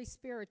the Holy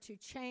Spirit to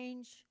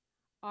change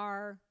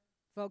our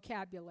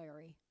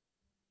vocabulary,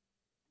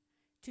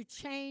 to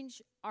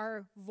change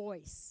our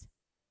voice,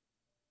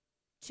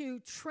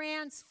 to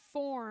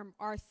transform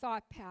our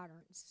thought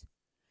patterns,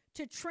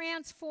 to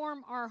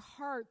transform our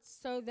hearts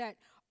so that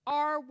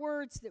our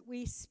words that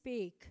we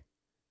speak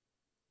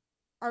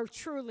are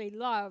truly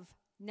love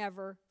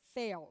never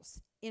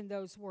fails in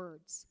those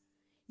words.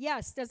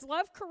 Yes, does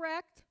love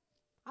correct?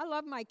 I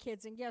love my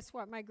kids, and guess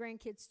what? My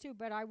grandkids too,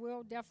 but I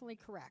will definitely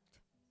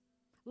correct.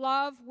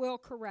 Love will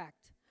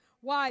correct.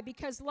 Why?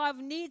 Because love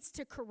needs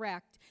to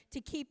correct to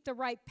keep the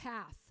right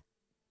path.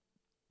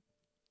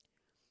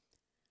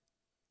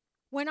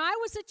 When I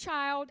was a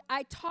child,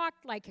 I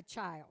talked like a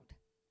child.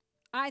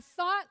 I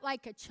thought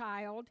like a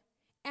child,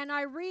 and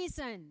I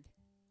reasoned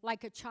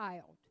like a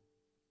child.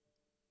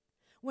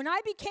 When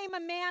I became a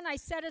man, I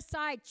set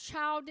aside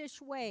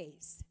childish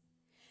ways.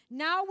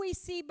 Now we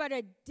see but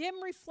a dim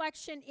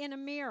reflection in a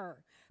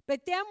mirror.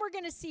 But then we're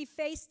going to see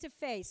face to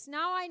face.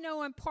 Now I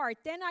know in part.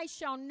 Then I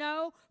shall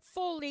know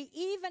fully,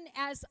 even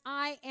as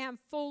I am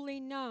fully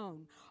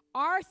known.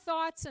 Our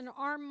thoughts and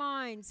our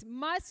minds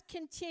must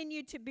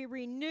continue to be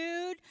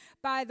renewed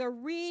by the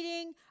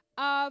reading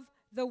of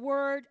the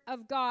Word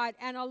of God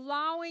and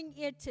allowing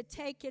it to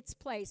take its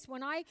place.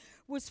 When I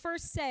was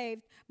first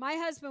saved, my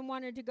husband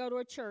wanted to go to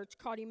a church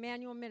called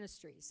Emmanuel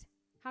Ministries.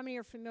 How many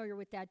are familiar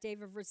with that?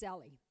 David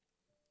Verzelli.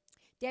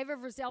 David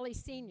Verzelli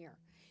Sr.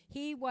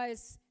 He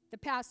was the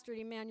pastor at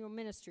Emmanuel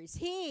Ministries.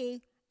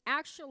 He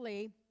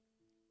actually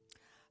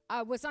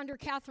was under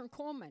Catherine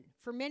Coleman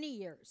for many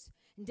years.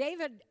 And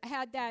David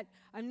had that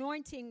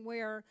anointing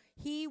where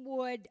he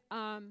would,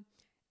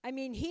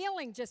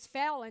 healing just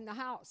fell in the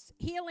house.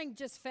 Healing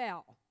just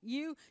fell.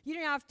 You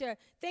didn't have to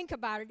think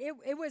about it.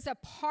 It was a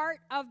part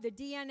of the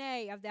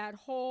DNA of that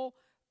whole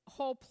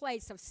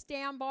place of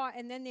Stambaugh,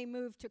 and then they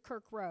moved to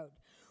Kirk Road.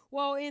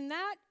 Well, in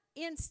that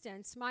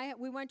instance,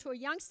 we went to a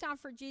Youngstown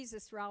for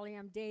Jesus rally.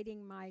 I'm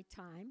dating my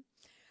time.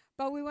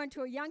 But we went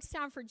to a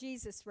Youngstown for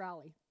Jesus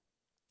rally.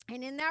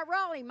 And in that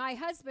rally, my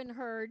husband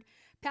heard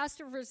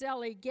Pastor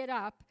Verzelli get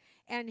up,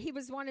 and he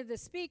was one of the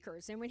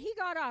speakers. And when he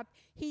got up,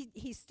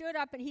 he stood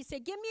up and he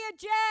said, "Give me a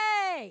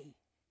J."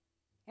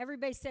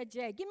 Everybody said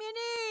J. "Give me an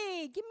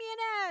E. Give me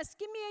an S.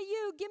 Give me a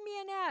U. Give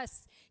me an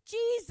S.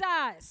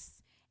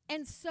 Jesus.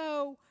 And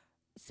so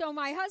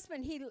my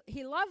husband,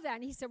 he loved that,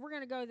 and he said, "We're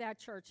going to go to that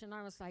church." And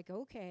I was like,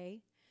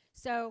 okay.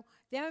 So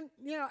then,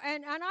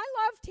 and I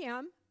loved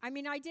him. I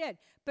mean, I did.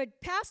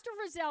 But Pastor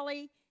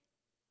Verzelli,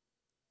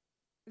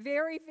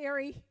 very,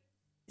 very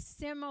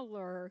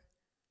similar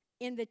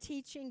in the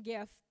teaching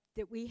gift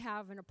that we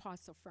have in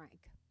Apostle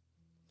Frank.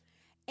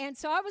 And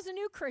so I was a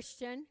new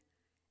Christian,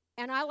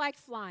 and I liked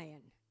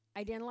flying.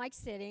 I didn't like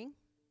sitting.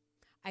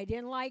 I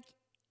didn't like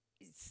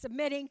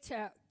submitting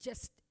to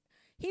just,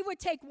 he would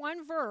take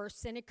one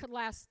verse, and it could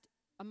last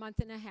a month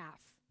and a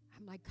half.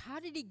 I'm like, how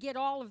did he get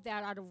all of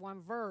that out of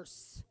one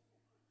verse?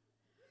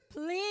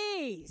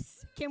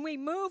 Please, can we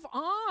move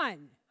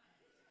on?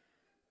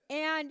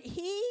 And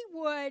he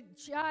would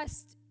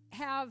just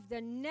have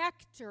the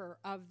nectar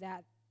of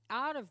that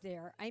out of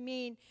there. I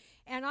mean,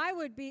 and I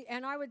would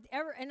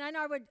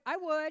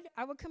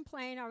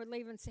complain. I would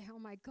leave and say, "Oh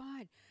my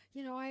God,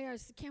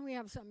 can we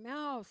have something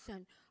else?"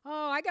 And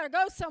I got to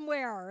go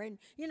somewhere, and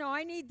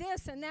I need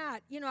this and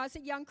that. As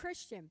a young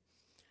Christian,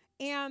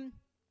 and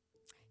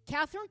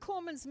Catherine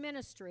Coleman's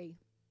ministry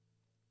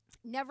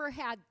never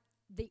had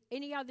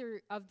any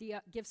other of the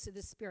gifts of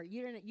the Spirit.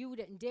 You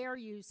didn't dare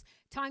use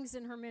tongues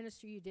in her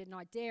ministry. You did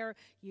not dare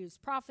use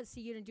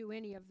prophecy. You didn't do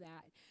any of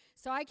that.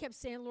 So I kept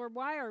saying, "Lord,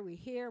 why are we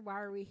here?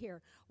 Why are we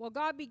here?" Well,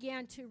 God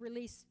began to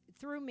release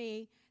through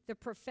me the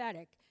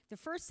prophetic. The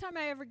first time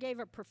I ever gave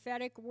a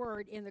prophetic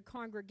word in the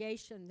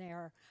congregation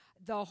there,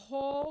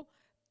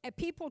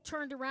 people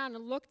turned around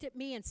and looked at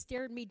me and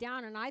stared me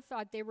down, and I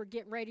thought they were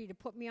getting ready to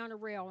put me on a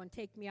rail and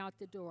take me out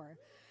the door.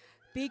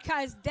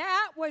 because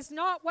that was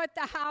not what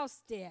the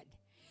house did.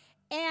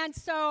 And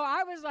so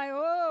I was like,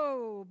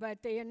 oh,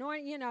 but the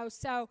anointing,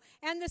 so,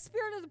 and the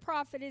spirit of the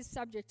prophet is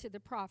subject to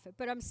the prophet.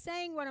 But I'm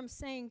saying what I'm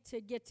saying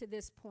to get to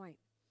this point.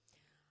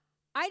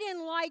 I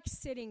didn't like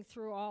sitting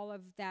through all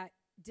of that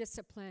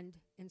disciplined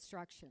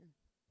instruction.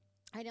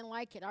 I didn't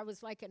like it. I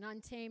was like an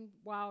untamed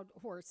wild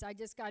horse. I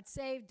just got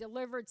saved,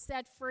 delivered,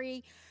 set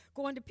free,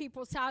 going to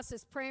people's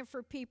houses, praying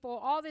for people,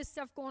 all this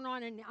stuff going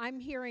on, and I'm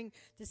hearing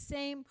the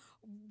same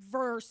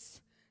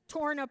verse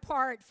torn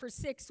apart for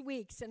 6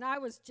 weeks, and I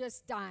was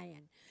just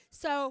dying.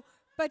 So,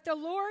 but the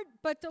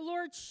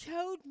Lord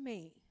showed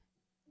me.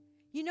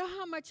 You know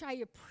how much I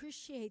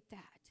appreciate that.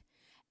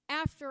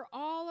 After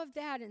all of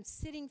that and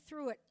sitting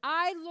through it,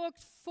 I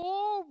looked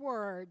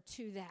forward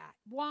to that.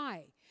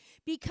 Why?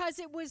 Because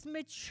it was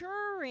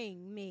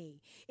maturing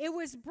me. It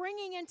was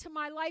bringing into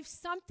my life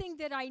something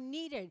that I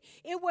needed.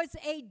 It was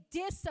a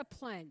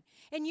discipline.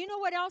 And you know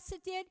what else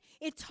it did?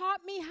 It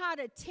taught me how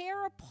to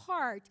tear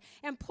apart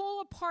and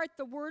pull apart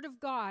the Word of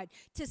God,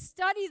 to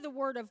study the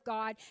Word of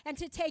God, and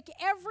to take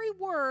every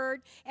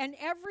word and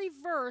every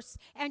verse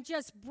and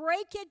just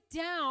break it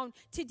down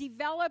to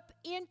develop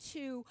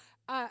into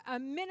a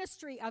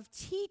ministry of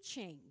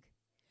teaching.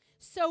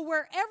 So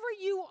wherever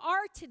you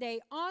are today,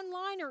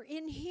 online or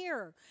in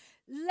here,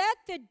 let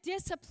the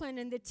discipline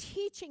and the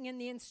teaching and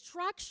the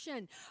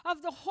instruction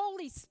of the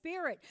Holy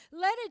Spirit,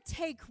 let it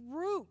take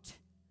root.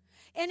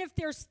 And if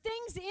there's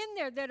things in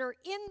there that are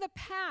in the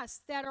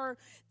past that are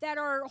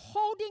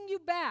holding you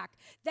back,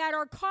 that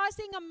are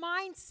causing a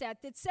mindset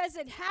that says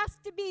it has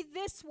to be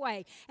this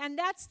way and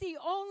that's the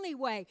only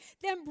way,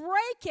 then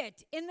break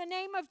it in the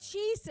name of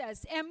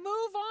Jesus and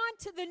move on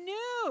to the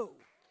new.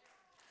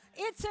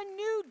 It's a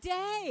new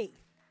day.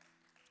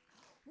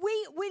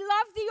 We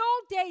love the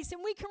old days,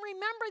 and we can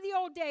remember the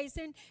old days,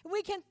 and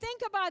we can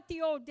think about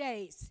the old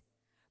days,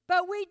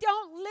 but we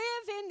don't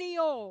live in the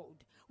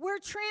old. We're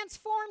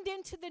transformed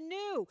into the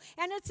new,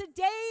 and it's a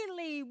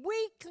daily,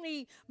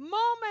 weekly,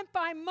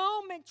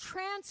 moment-by-moment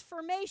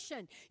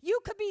transformation. You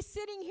could be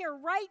sitting here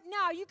right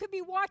now. You could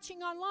be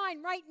watching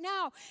online right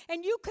now,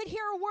 and you could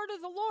hear a word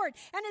of the Lord,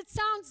 and it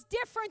sounds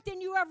different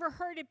than you ever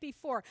heard it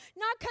before.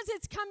 Not because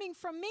it's coming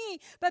from me,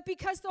 but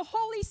because the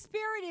Holy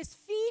Spirit is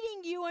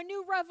feeding you a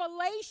new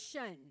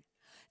revelation.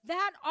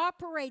 That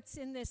operates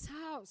in this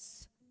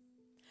house,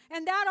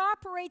 and that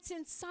operates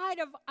inside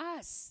of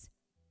us.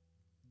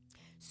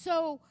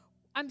 So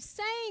I'm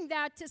saying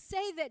that to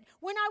say that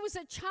when I was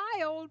a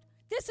child,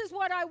 this is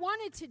what I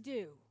wanted to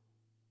do.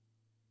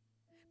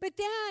 But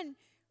then,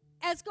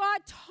 as God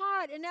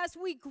taught and as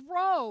we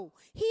grow,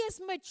 He is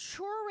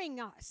maturing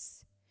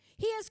us.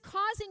 He is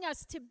causing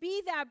us to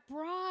be that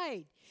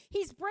bride.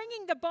 He's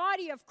bringing the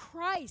body of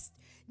Christ,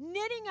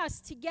 knitting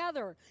us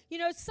together. You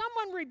know,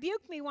 someone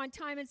rebuked me one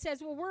time and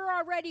says, well, we're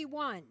already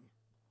one.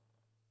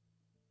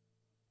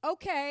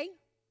 Okay,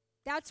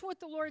 that's what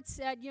the Lord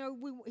said. You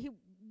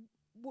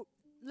know,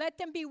 let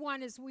them be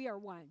one as we are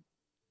one.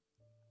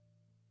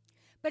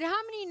 But how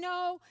many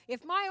know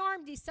if my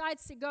arm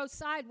decides to go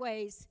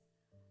sideways,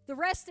 the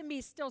rest of me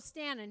is still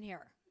standing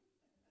here?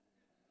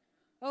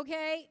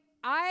 Okay?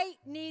 I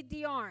need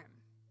the arm.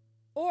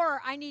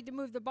 Or I need to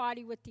move the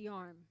body with the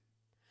arm.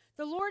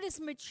 The Lord is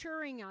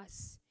maturing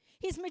us.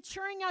 He's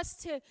maturing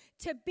us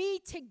to be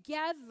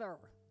together,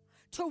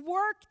 to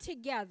work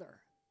together,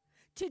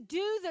 to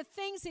do the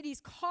things that He's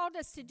called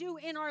us to do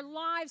in our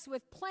lives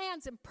with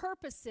plans and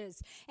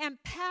purposes and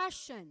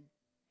passion.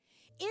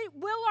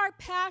 Will our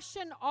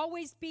passion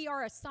always be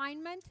our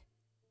assignment?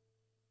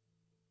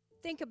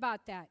 Think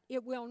about that.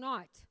 It will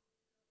not.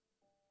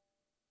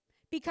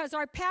 Because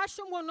our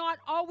passion will not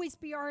always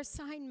be our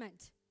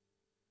assignment.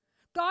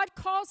 God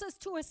calls us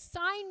to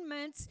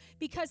assignments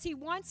because He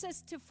wants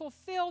us to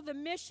fulfill the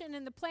mission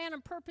and the plan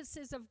and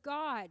purposes of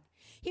God.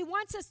 He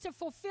wants us to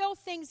fulfill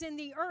things in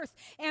the earth,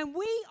 and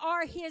we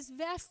are His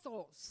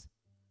vessels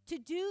to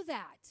do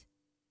that.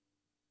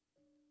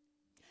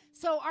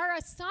 So our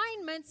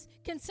assignments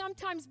can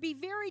sometimes be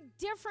very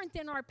different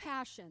than our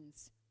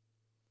passions.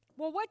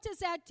 Well, what does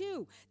that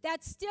do?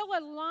 That still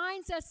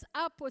aligns us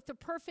up with the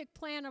perfect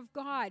plan of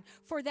God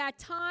for that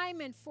time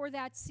and for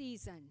that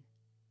season.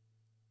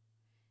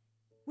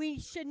 We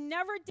should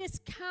never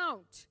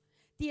discount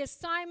the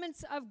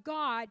assignments of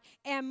God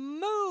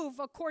and move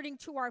according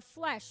to our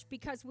flesh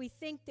because we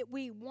think that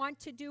we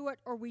want to do it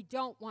or we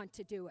don't want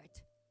to do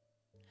it.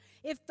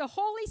 If the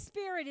Holy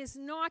Spirit is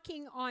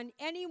knocking on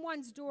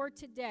anyone's door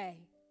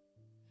today,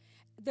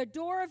 the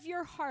door of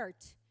your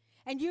heart,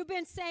 and you've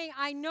been saying,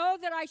 I know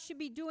that I should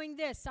be doing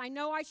this. I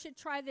know I should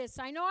try this.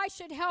 I know I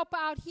should help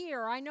out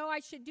here. I know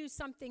I should do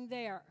something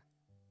there.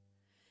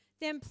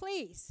 Then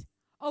please,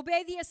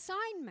 obey the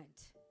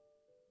assignment.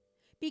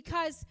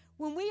 Because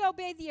when we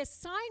obey the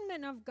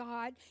assignment of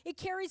God, it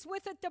carries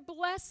with it the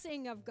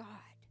blessing of God.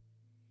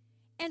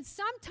 And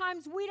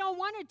sometimes we don't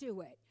want to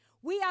do it.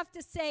 We have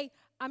to say,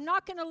 I'm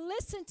not going to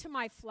listen to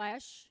my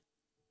flesh.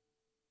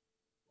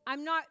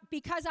 I'm not,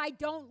 because I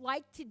don't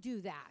like to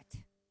do that.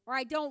 Or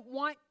I don't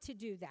want to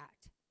do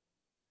that.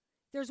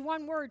 There's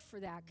one word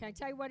for that. Can I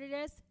tell you what it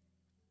is?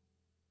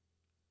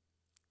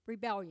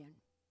 rebellion.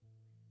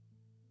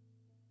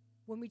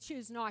 When we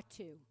choose not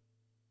to.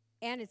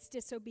 And it's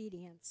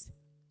disobedience.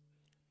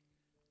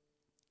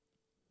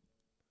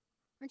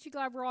 Aren't you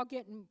glad we're all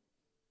getting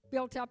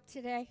built up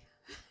today?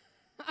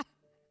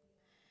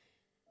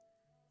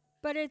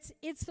 But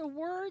it's the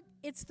word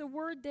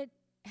that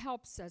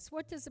helps us.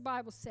 What does the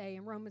Bible say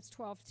in Romans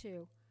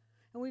 12:2?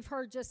 And we've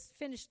just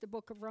finished the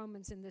book of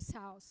Romans in this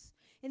house.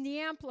 In the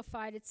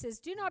Amplified, it says,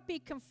 "Do not be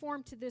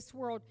conformed to this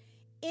world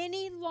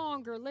any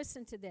longer,"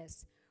 listen to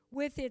this,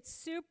 "with its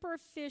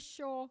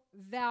superficial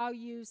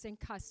values and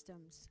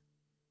customs."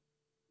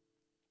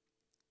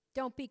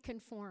 Don't be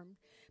conformed,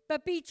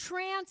 but be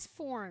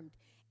transformed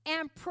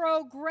and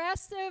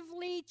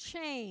progressively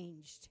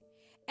changed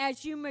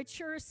as you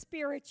mature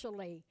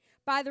spiritually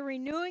by the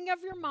renewing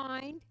of your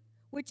mind,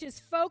 which is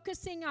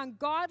focusing on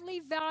godly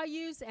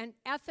values and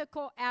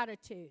ethical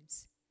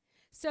attitudes,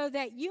 so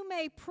that you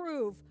may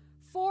prove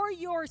for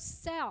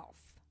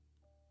yourself.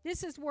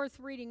 This is worth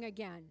reading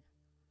again.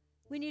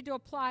 We need to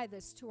apply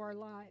this to our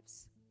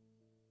lives.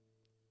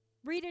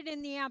 Read it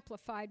in the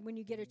Amplified when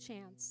you get a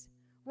chance.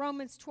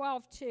 Romans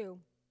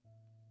 12:2.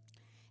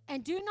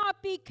 "And do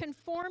not be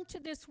conformed to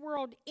this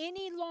world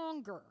any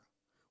longer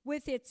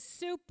with its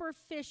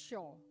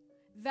superficial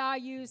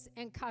values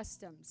and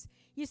customs."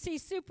 You see,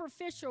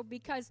 superficial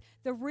because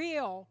the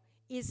real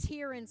is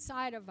here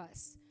inside of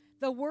us.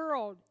 The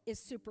world is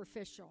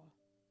superficial.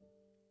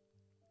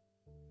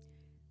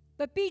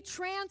 "But be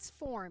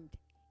transformed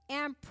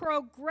and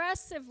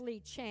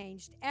progressively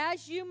changed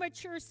as you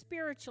mature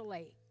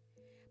spiritually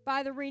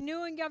by the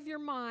renewing of your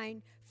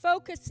mind,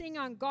 focusing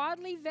on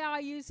godly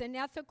values and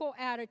ethical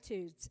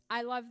attitudes."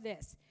 I love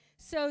this.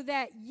 "So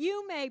that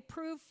you may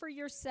prove for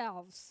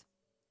yourselves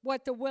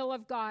what the will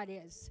of God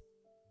is,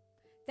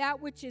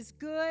 that which is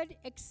good,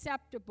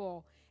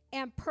 acceptable,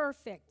 and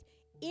perfect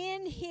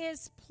in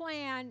His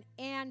plan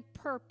and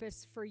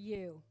purpose for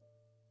you."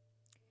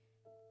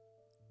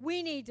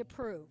 We need to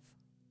prove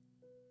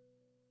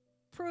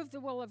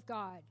the will of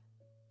God.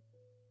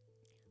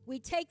 We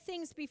take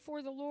things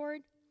before the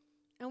Lord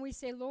and we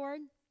say,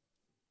 "Lord,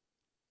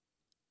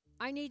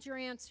 I need your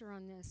answer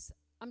on this.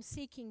 I'm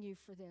seeking you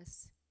for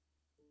this.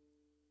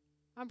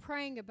 I'm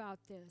praying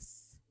about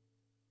this.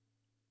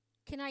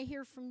 Can I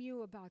hear from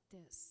you about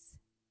this?"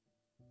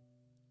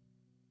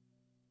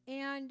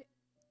 And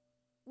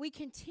we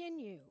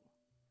continue.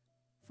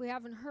 If we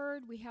haven't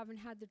heard, we haven't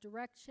had the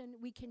direction,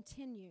 we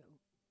continue.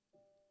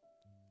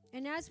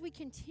 And as we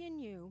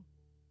continue,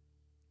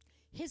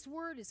 His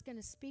word is going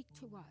to speak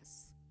to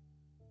us.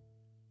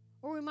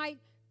 Or we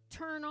might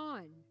turn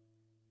on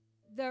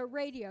the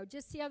radio.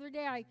 Just the other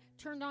day, I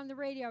turned on the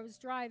radio. I was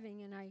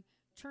driving, and I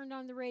turned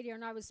on the radio,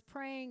 and I was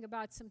praying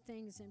about some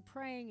things and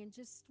praying and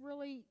just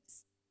really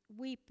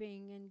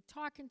weeping and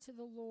talking to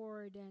the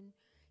Lord and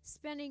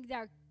spending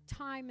that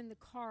time in the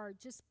car,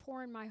 just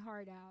pouring my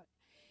heart out.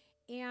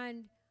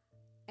 And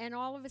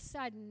all of a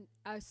sudden,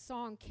 a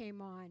song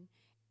came on,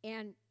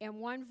 and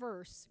one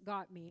verse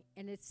got me,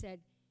 and it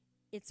said,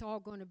 "It's all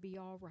going to be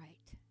all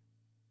right.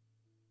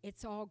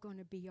 It's all going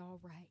to be all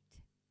right."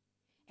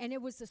 And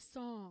it was a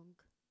song.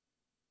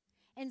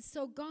 And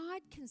so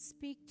God can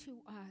speak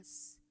to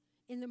us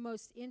in the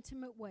most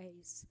intimate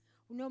ways,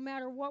 no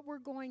matter what we're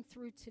going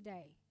through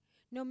today,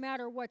 no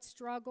matter what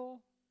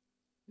struggle,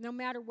 no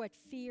matter what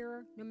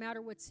fear, no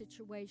matter what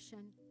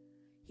situation.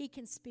 He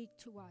can speak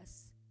to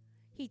us.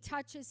 He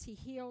touches, He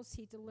heals,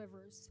 He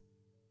delivers.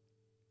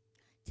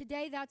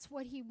 Today, that's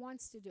what He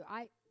wants to do.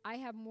 I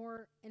have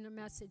more in a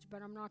message,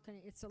 but I'm not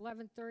going to. It's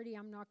 11:30.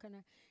 I'm not going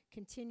to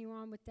continue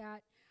on with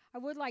that. I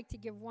would like to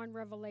give one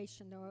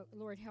revelation, though.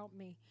 Lord, help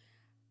me.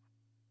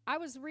 I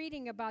was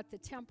reading about the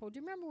temple. Do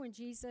you remember when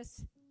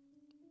Jesus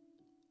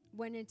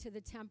went into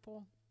the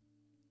temple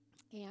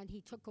and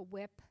He took a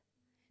whip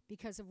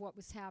because of what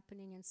was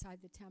happening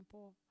inside the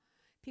temple?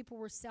 People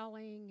were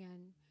selling,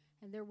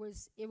 and it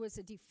was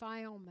a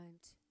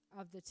defilement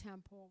of the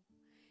temple.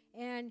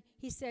 And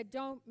He said,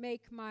 "Don't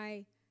make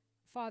my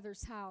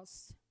Father's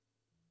house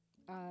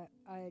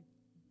a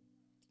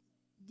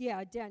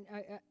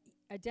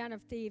den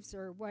of thieves,"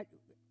 or what?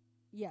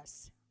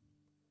 Yes.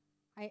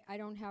 I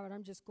don't have it.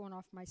 I'm just going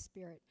off my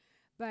spirit.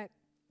 But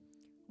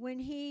when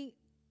he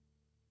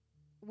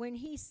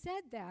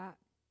said that,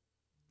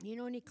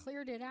 and He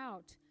cleared it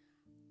out,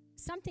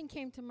 something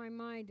came to my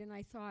mind, and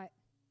I thought,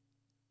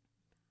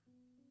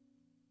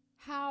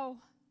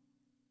 how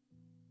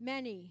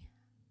many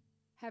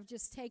have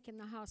just taken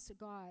the house of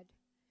God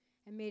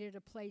and made it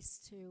a place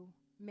to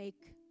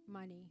make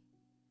money,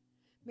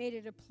 made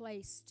it a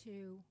place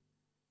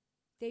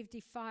they've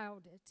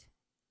defiled it.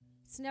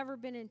 It's never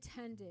been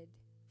intended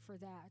for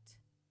that.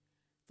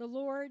 The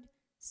Lord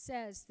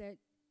says that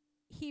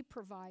He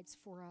provides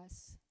for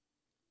us,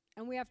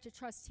 and we have to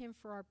trust Him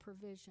for our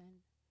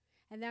provision.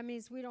 And that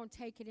means we don't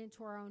take it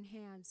into our own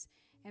hands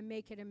and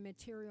make it a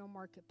material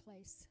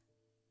marketplace.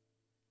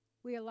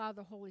 We allow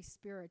the Holy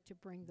Spirit to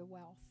bring the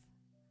wealth.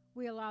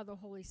 We allow the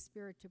Holy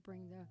Spirit to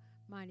bring the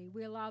money.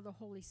 We allow the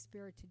Holy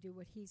Spirit to do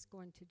what He's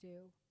going to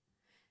do.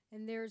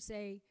 And there's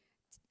a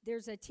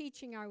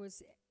teaching I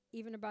was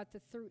even about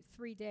the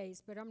 3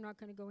 days, but I'm not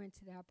going to go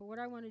into that. But what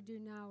I want to do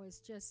now is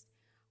just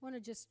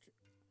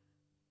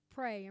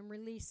pray and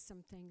release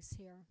some things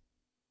here.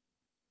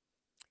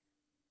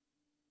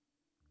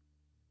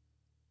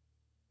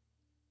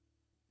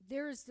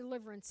 There is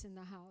deliverance in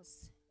the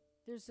house.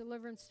 There's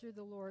deliverance through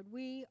the Lord.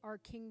 We are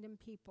kingdom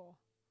people.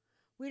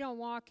 We don't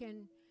walk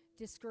in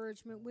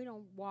discouragement. We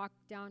don't walk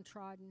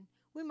downtrodden.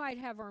 We might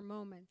have our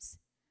moments,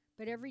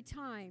 but every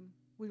time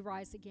we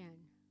rise again.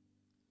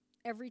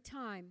 Every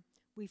time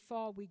we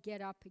fall, we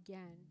get up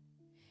again.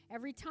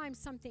 Every time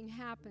something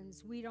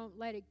happens, we don't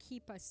let it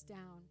keep us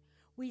down.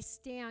 We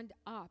stand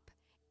up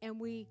and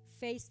we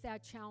face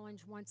that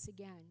challenge once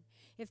again.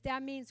 If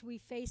that means we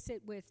face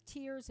it with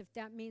tears, if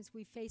that means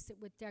we face it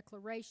with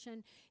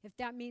declaration, if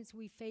that means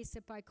we face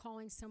it by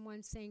calling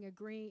someone, saying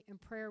agree in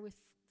prayer with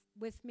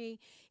me,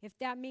 if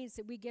that means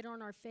that we get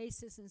on our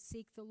faces and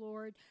seek the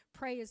Lord,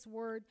 pray His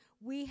word,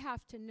 we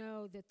have to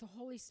know that the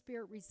Holy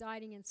Spirit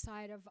residing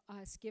inside of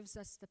us gives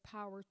us the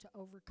power to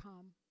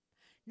overcome.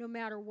 No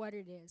matter what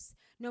it is.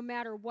 No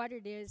matter what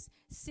it is,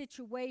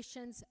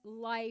 situations,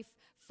 life,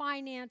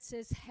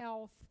 finances,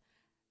 health,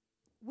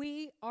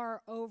 we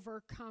are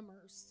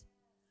overcomers.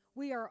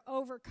 We are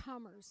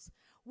overcomers.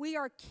 We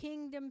are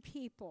kingdom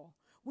people.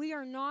 We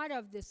are not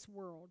of this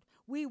world.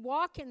 We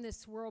walk in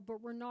this world,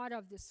 but we're not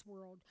of this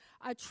world.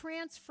 A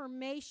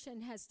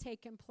transformation has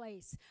taken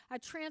place. A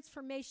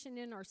transformation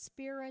in our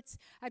spirits,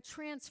 a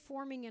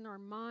transforming in our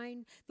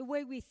mind, the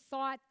way we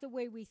thought, the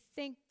way we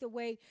think, the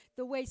way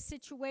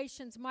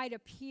situations might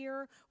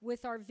appear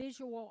with our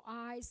visual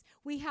eyes.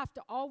 We have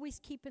to always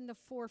keep in the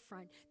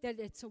forefront that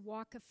it's a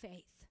walk of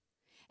faith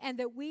and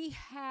that we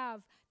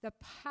have the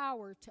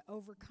power to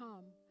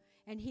overcome,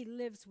 and He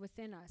lives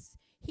within us.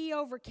 He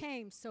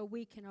overcame so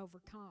we can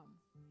overcome.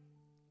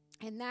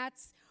 And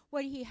that's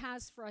what He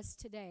has for us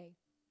today.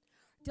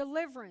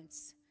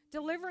 Deliverance.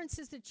 Deliverance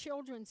is the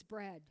children's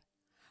bread.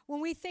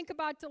 When we think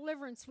about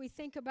deliverance, we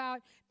think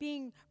about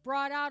being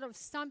brought out of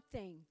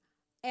something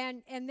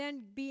and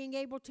then being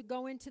able to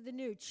go into the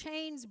new.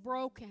 Chains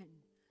broken.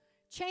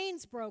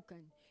 Chains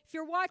broken. If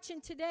you're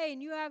watching today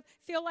and you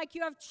feel like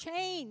you have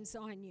chains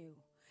on you,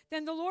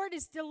 then the Lord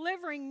is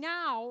delivering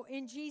now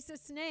in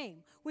Jesus'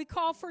 name. We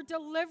call for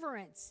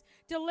deliverance.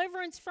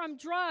 Deliverance from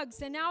drugs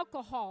and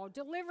alcohol.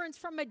 Deliverance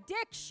from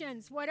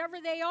addictions, whatever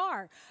they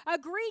are.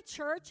 Agree,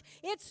 church.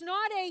 It's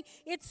not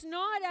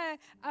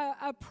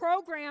a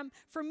program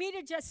for me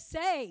to just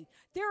say.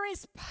 There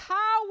is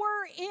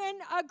power in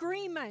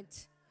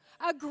agreement.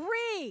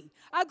 Agree.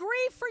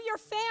 Agree for your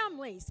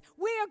families.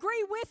 We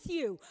agree with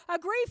you.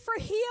 Agree for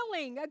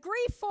healing.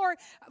 Agree for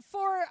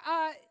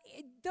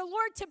the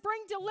Lord to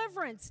bring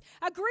deliverance.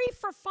 Agree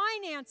for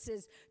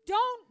finances.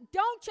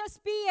 Don't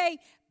just be a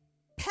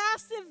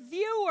passive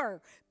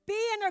viewer. Be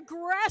an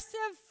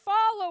aggressive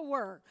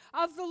follower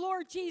of the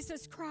Lord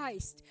Jesus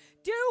Christ.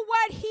 Do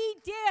what He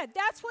did.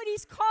 That's what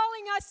He's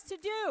calling us to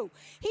do.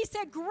 He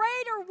said,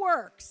 greater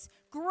works,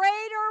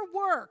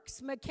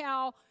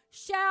 Mikal,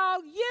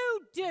 shall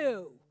you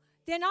do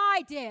than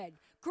I did.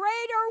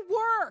 Greater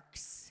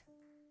works.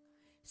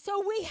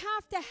 So we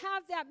have to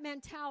have that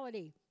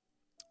mentality.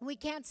 We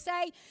can't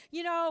say,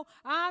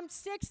 I'm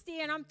 60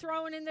 and I'm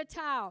throwing in the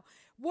towel.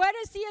 What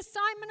is the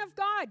assignment of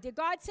God? Did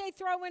God say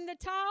throw in the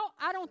towel?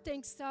 I don't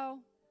think so.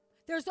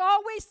 There's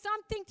always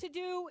something to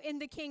do in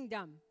the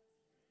kingdom.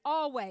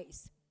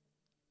 Always.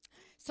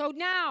 So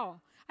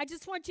now, I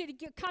just want you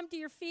to come to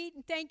your feet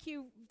and thank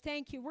you.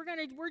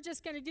 We're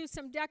just gonna do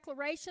some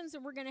declarations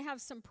and we're gonna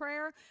have some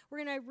prayer. We're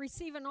gonna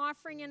receive an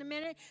offering in a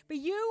minute. But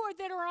you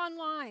that are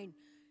online,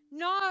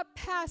 not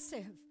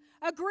passive,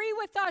 agree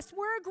with us.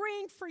 We're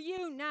agreeing for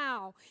you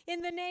now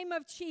in the name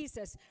of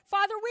Jesus.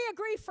 Father, we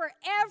agree for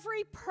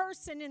every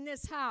person in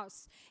this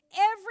house,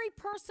 every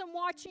person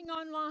watching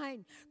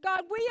online.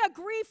 God, we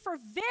agree for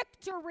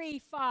victory,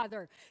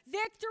 Father.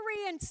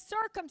 Victory in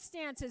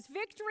circumstances,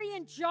 victory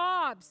in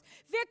jobs,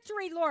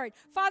 victory, Lord.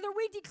 Father,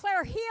 we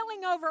declare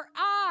healing over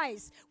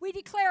eyes. We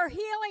declare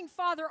healing,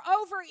 Father,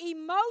 over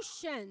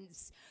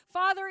emotions.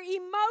 Father,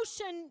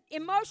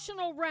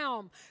 emotional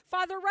realm.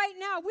 Father, right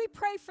now, we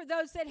pray for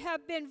those that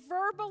have been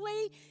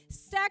verbally,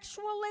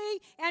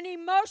 sexually, and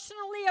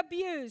emotionally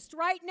abused.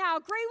 Right now,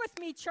 agree with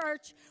me,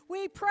 church.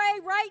 We pray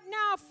right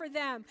now for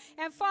them.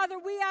 And Father,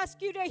 we ask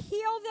you to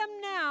heal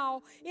them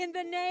now in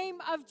the name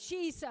of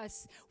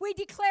Jesus. We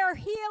declare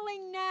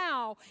healing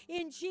now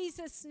in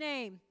Jesus'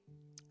 name.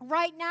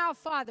 Right now,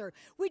 Father,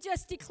 we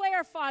just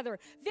declare, Father,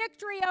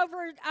 victory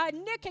over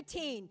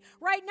nicotine.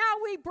 Right now,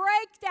 we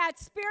break that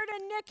spirit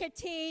of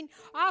nicotine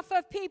off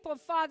of people,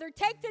 Father.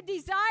 Take the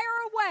desire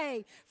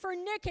away for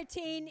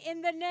nicotine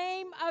in the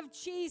name of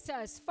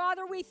Jesus.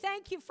 Father, we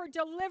thank you for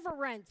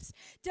deliverance.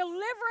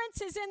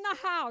 Deliverance is in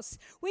the house.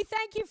 We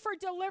thank you for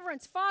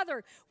deliverance.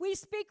 Father, we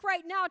speak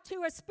right now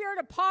to a spirit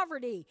of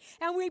poverty,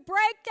 and we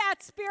break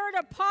that spirit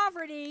of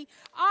poverty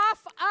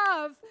off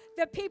of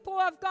the people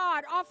of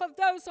God, off of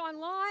those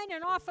online. line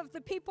and off of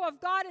the people of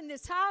God in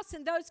this house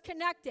and those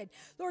connected.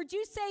 Lord,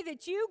 you say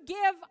that you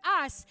give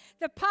us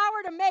the power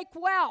to make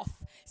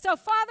wealth. So,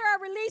 Father, I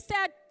release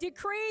that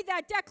decree,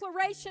 that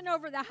declaration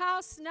over the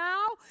house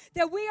now,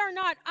 that we are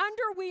not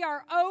under, we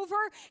are over,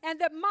 and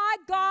that my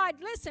God,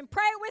 listen,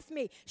 pray with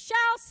me,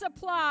 shall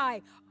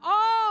supply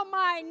all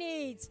my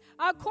needs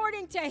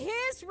according to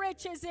his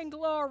riches and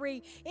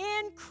glory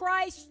in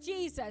Christ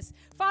Jesus.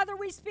 Father,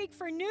 we speak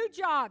for new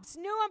jobs,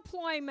 new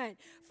employment.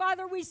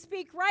 Father, we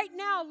speak right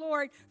now,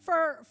 Lord,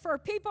 for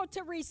people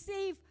to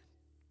receive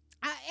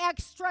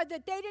extra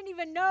that they didn't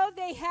even know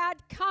they had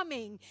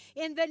coming.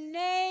 In the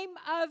name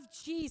of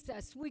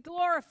Jesus, we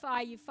glorify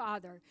you,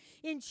 Father.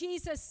 In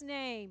Jesus'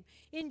 name.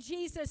 In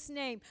Jesus'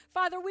 name.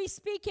 Father, we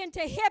speak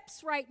into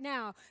hips right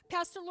now.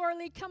 Pastor Laura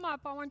Lee, come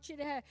up. I want you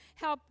to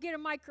help get a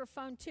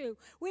microphone too.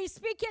 We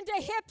speak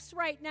into hips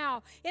right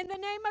now. In the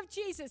name of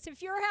Jesus.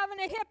 If you're having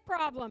a hip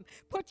problem,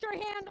 put your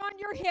hand on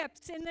your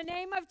hips in the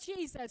name of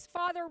Jesus.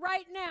 Father,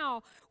 right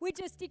now, we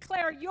just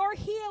declare your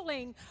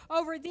healing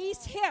over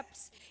these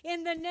hips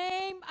in the name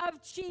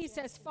of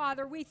Jesus,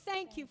 Father. We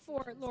thank you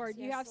for it, Lord.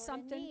 You have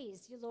something?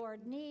 Knees,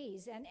 Lord,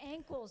 knees and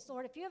ankles,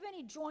 Lord. If you have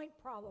any joint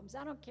problems,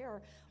 I don't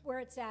care where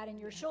it's at,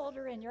 in your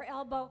shoulder, in your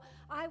elbow.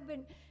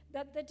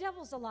 The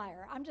devil's a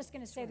liar. I'm just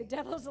going to say the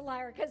devil's a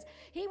liar, because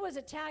he was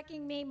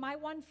attacking me. My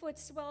one foot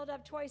swelled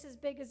up twice as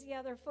big as the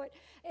other foot.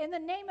 In the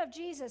name of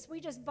Jesus, we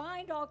just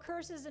bind all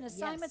curses and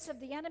assignments of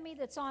the enemy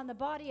that's on the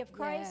body of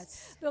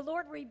Christ. The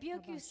Lord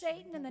rebuke you,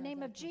 Satan, in the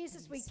name of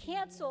Jesus. We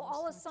cancel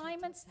all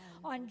assignments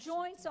on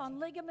joints, on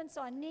ligaments,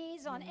 on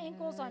knees, on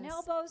ankles, on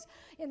elbows.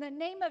 In the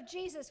name of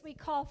Jesus, we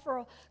call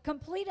for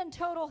complete and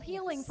total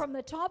healing from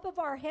the top of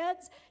our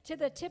heads to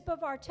the tip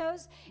of our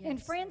toes.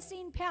 And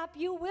Francine Papp,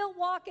 you will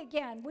walk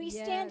again. We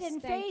stand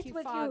in faith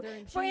with you.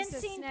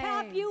 Francine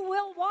Papp, you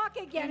will walk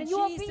again, and you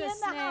will be in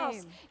the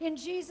house. In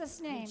Jesus'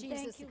 name.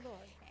 Thank you,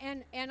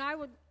 Lord. And I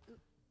would,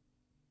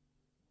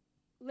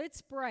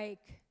 let's break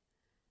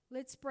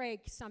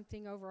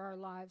something over our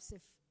lives.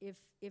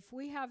 If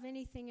we have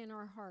anything in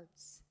our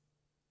hearts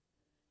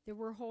that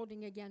we're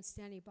holding against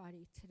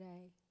anybody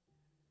today,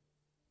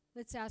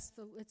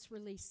 let's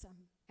release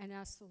them and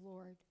ask the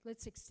Lord.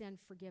 Let's extend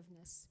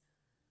forgiveness.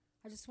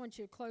 I just want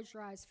you to close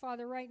your eyes.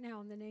 Father, right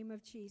now, in the name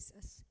of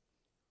Jesus,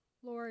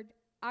 Lord,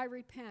 I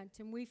repent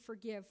and we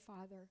forgive,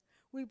 Father.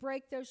 We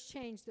break those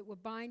chains that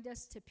would bind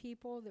us to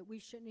people that we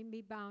shouldn't even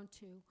be bound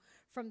to.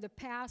 From the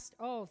past,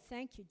 oh,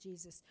 thank you,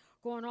 Jesus.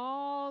 Going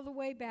all the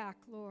way back,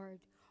 Lord.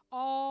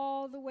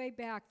 All the way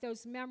back,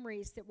 those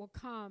memories that will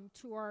come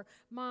to our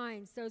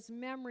minds, those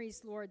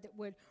memories, Lord, that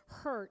would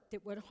hurt,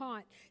 that would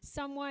haunt.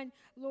 Someone,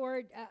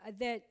 Lord,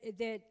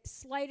 that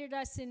slighted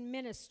us in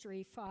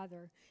ministry,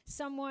 Father.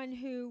 Someone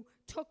who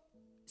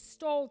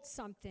stole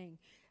something.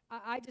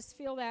 I just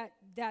feel that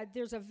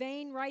there's a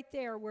vein right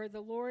there where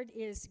the Lord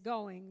is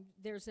going.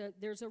 There's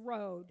a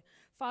road.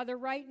 Father,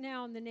 right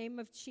now, in the name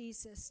of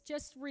Jesus,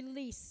 just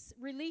release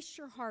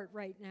your heart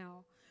right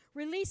now.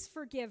 Release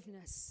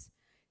forgiveness.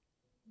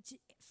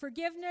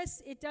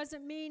 Forgiveness, it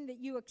doesn't mean that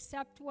you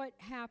accept what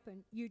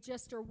happened. You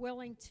just are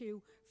willing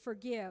to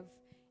forgive.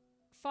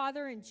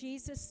 Father, in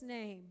Jesus'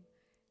 name,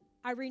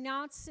 I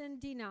renounce and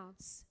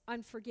denounce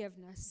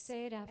unforgiveness.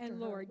 Say it after and her.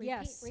 Lord,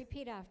 yes.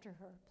 Repeat after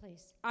her,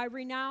 please. I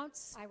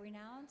renounce. I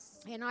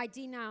renounce. And I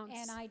denounce.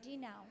 And I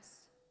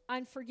denounce.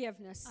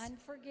 Unforgiveness.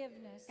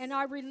 Unforgiveness. And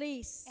I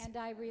release. And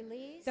I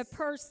release. The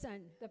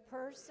person. The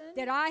person.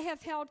 That I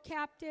have held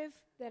captive.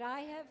 That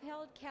I have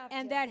held captive.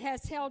 And that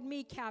has held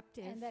me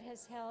captive. And that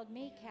has held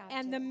me captive.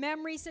 And the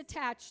memories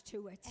attached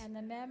to it. And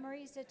the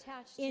memories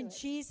attached to it. In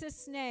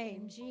Jesus'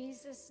 name. In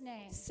Jesus'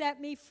 name.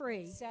 Set me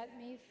free. Set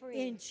me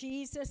free. In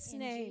Jesus'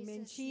 name.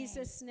 In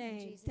Jesus'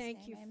 name.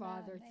 Thank you,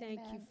 Father.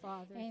 Thank you,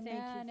 Father. Amen.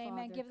 Thank you,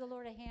 Father. Amen. Give the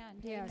Lord a hand.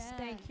 Yes. Amen.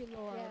 Thank you,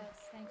 Lord.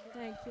 Yes. Thank you.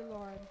 Thank you,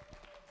 Lord.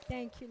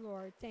 Thank you,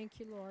 Lord. Thank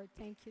you, Lord.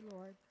 Thank you,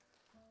 Lord.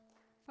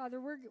 Father,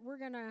 we're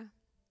going to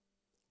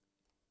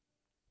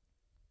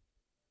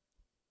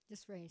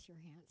just raise your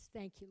hands.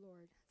 Thank you,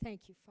 Lord.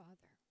 Thank you, Father.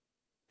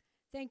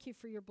 Thank you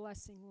for your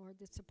blessing, Lord,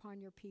 that's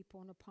upon your people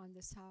and upon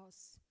this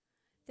house.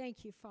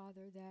 Thank you,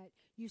 Father, that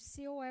you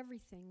seal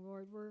everything,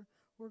 Lord.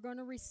 We're going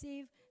to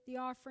receive the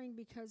offering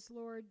because,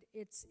 Lord,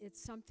 it's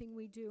something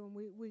we do, and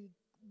we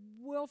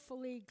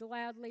willfully,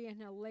 gladly,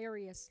 and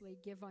hilariously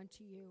give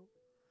unto you.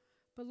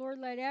 But, Lord,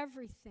 let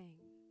everything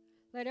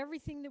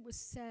that was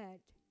said,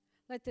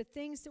 let the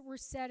things that were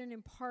said and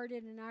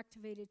imparted and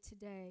activated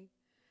today,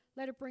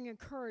 let it bring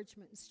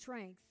encouragement and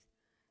strength.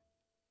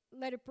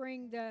 Let it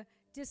bring the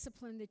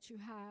discipline that you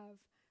have.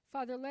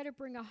 Father, let it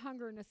bring a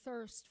hunger and a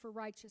thirst for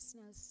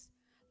righteousness.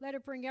 Let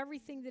it bring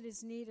everything that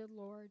is needed,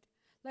 Lord.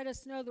 Let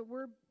us know that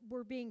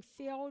we're being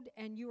filled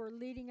and you are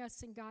leading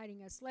us and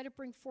guiding us. Let it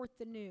bring forth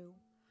the new,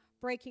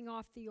 breaking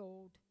off the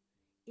old.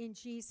 In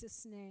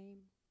Jesus' name,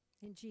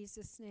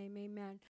 amen.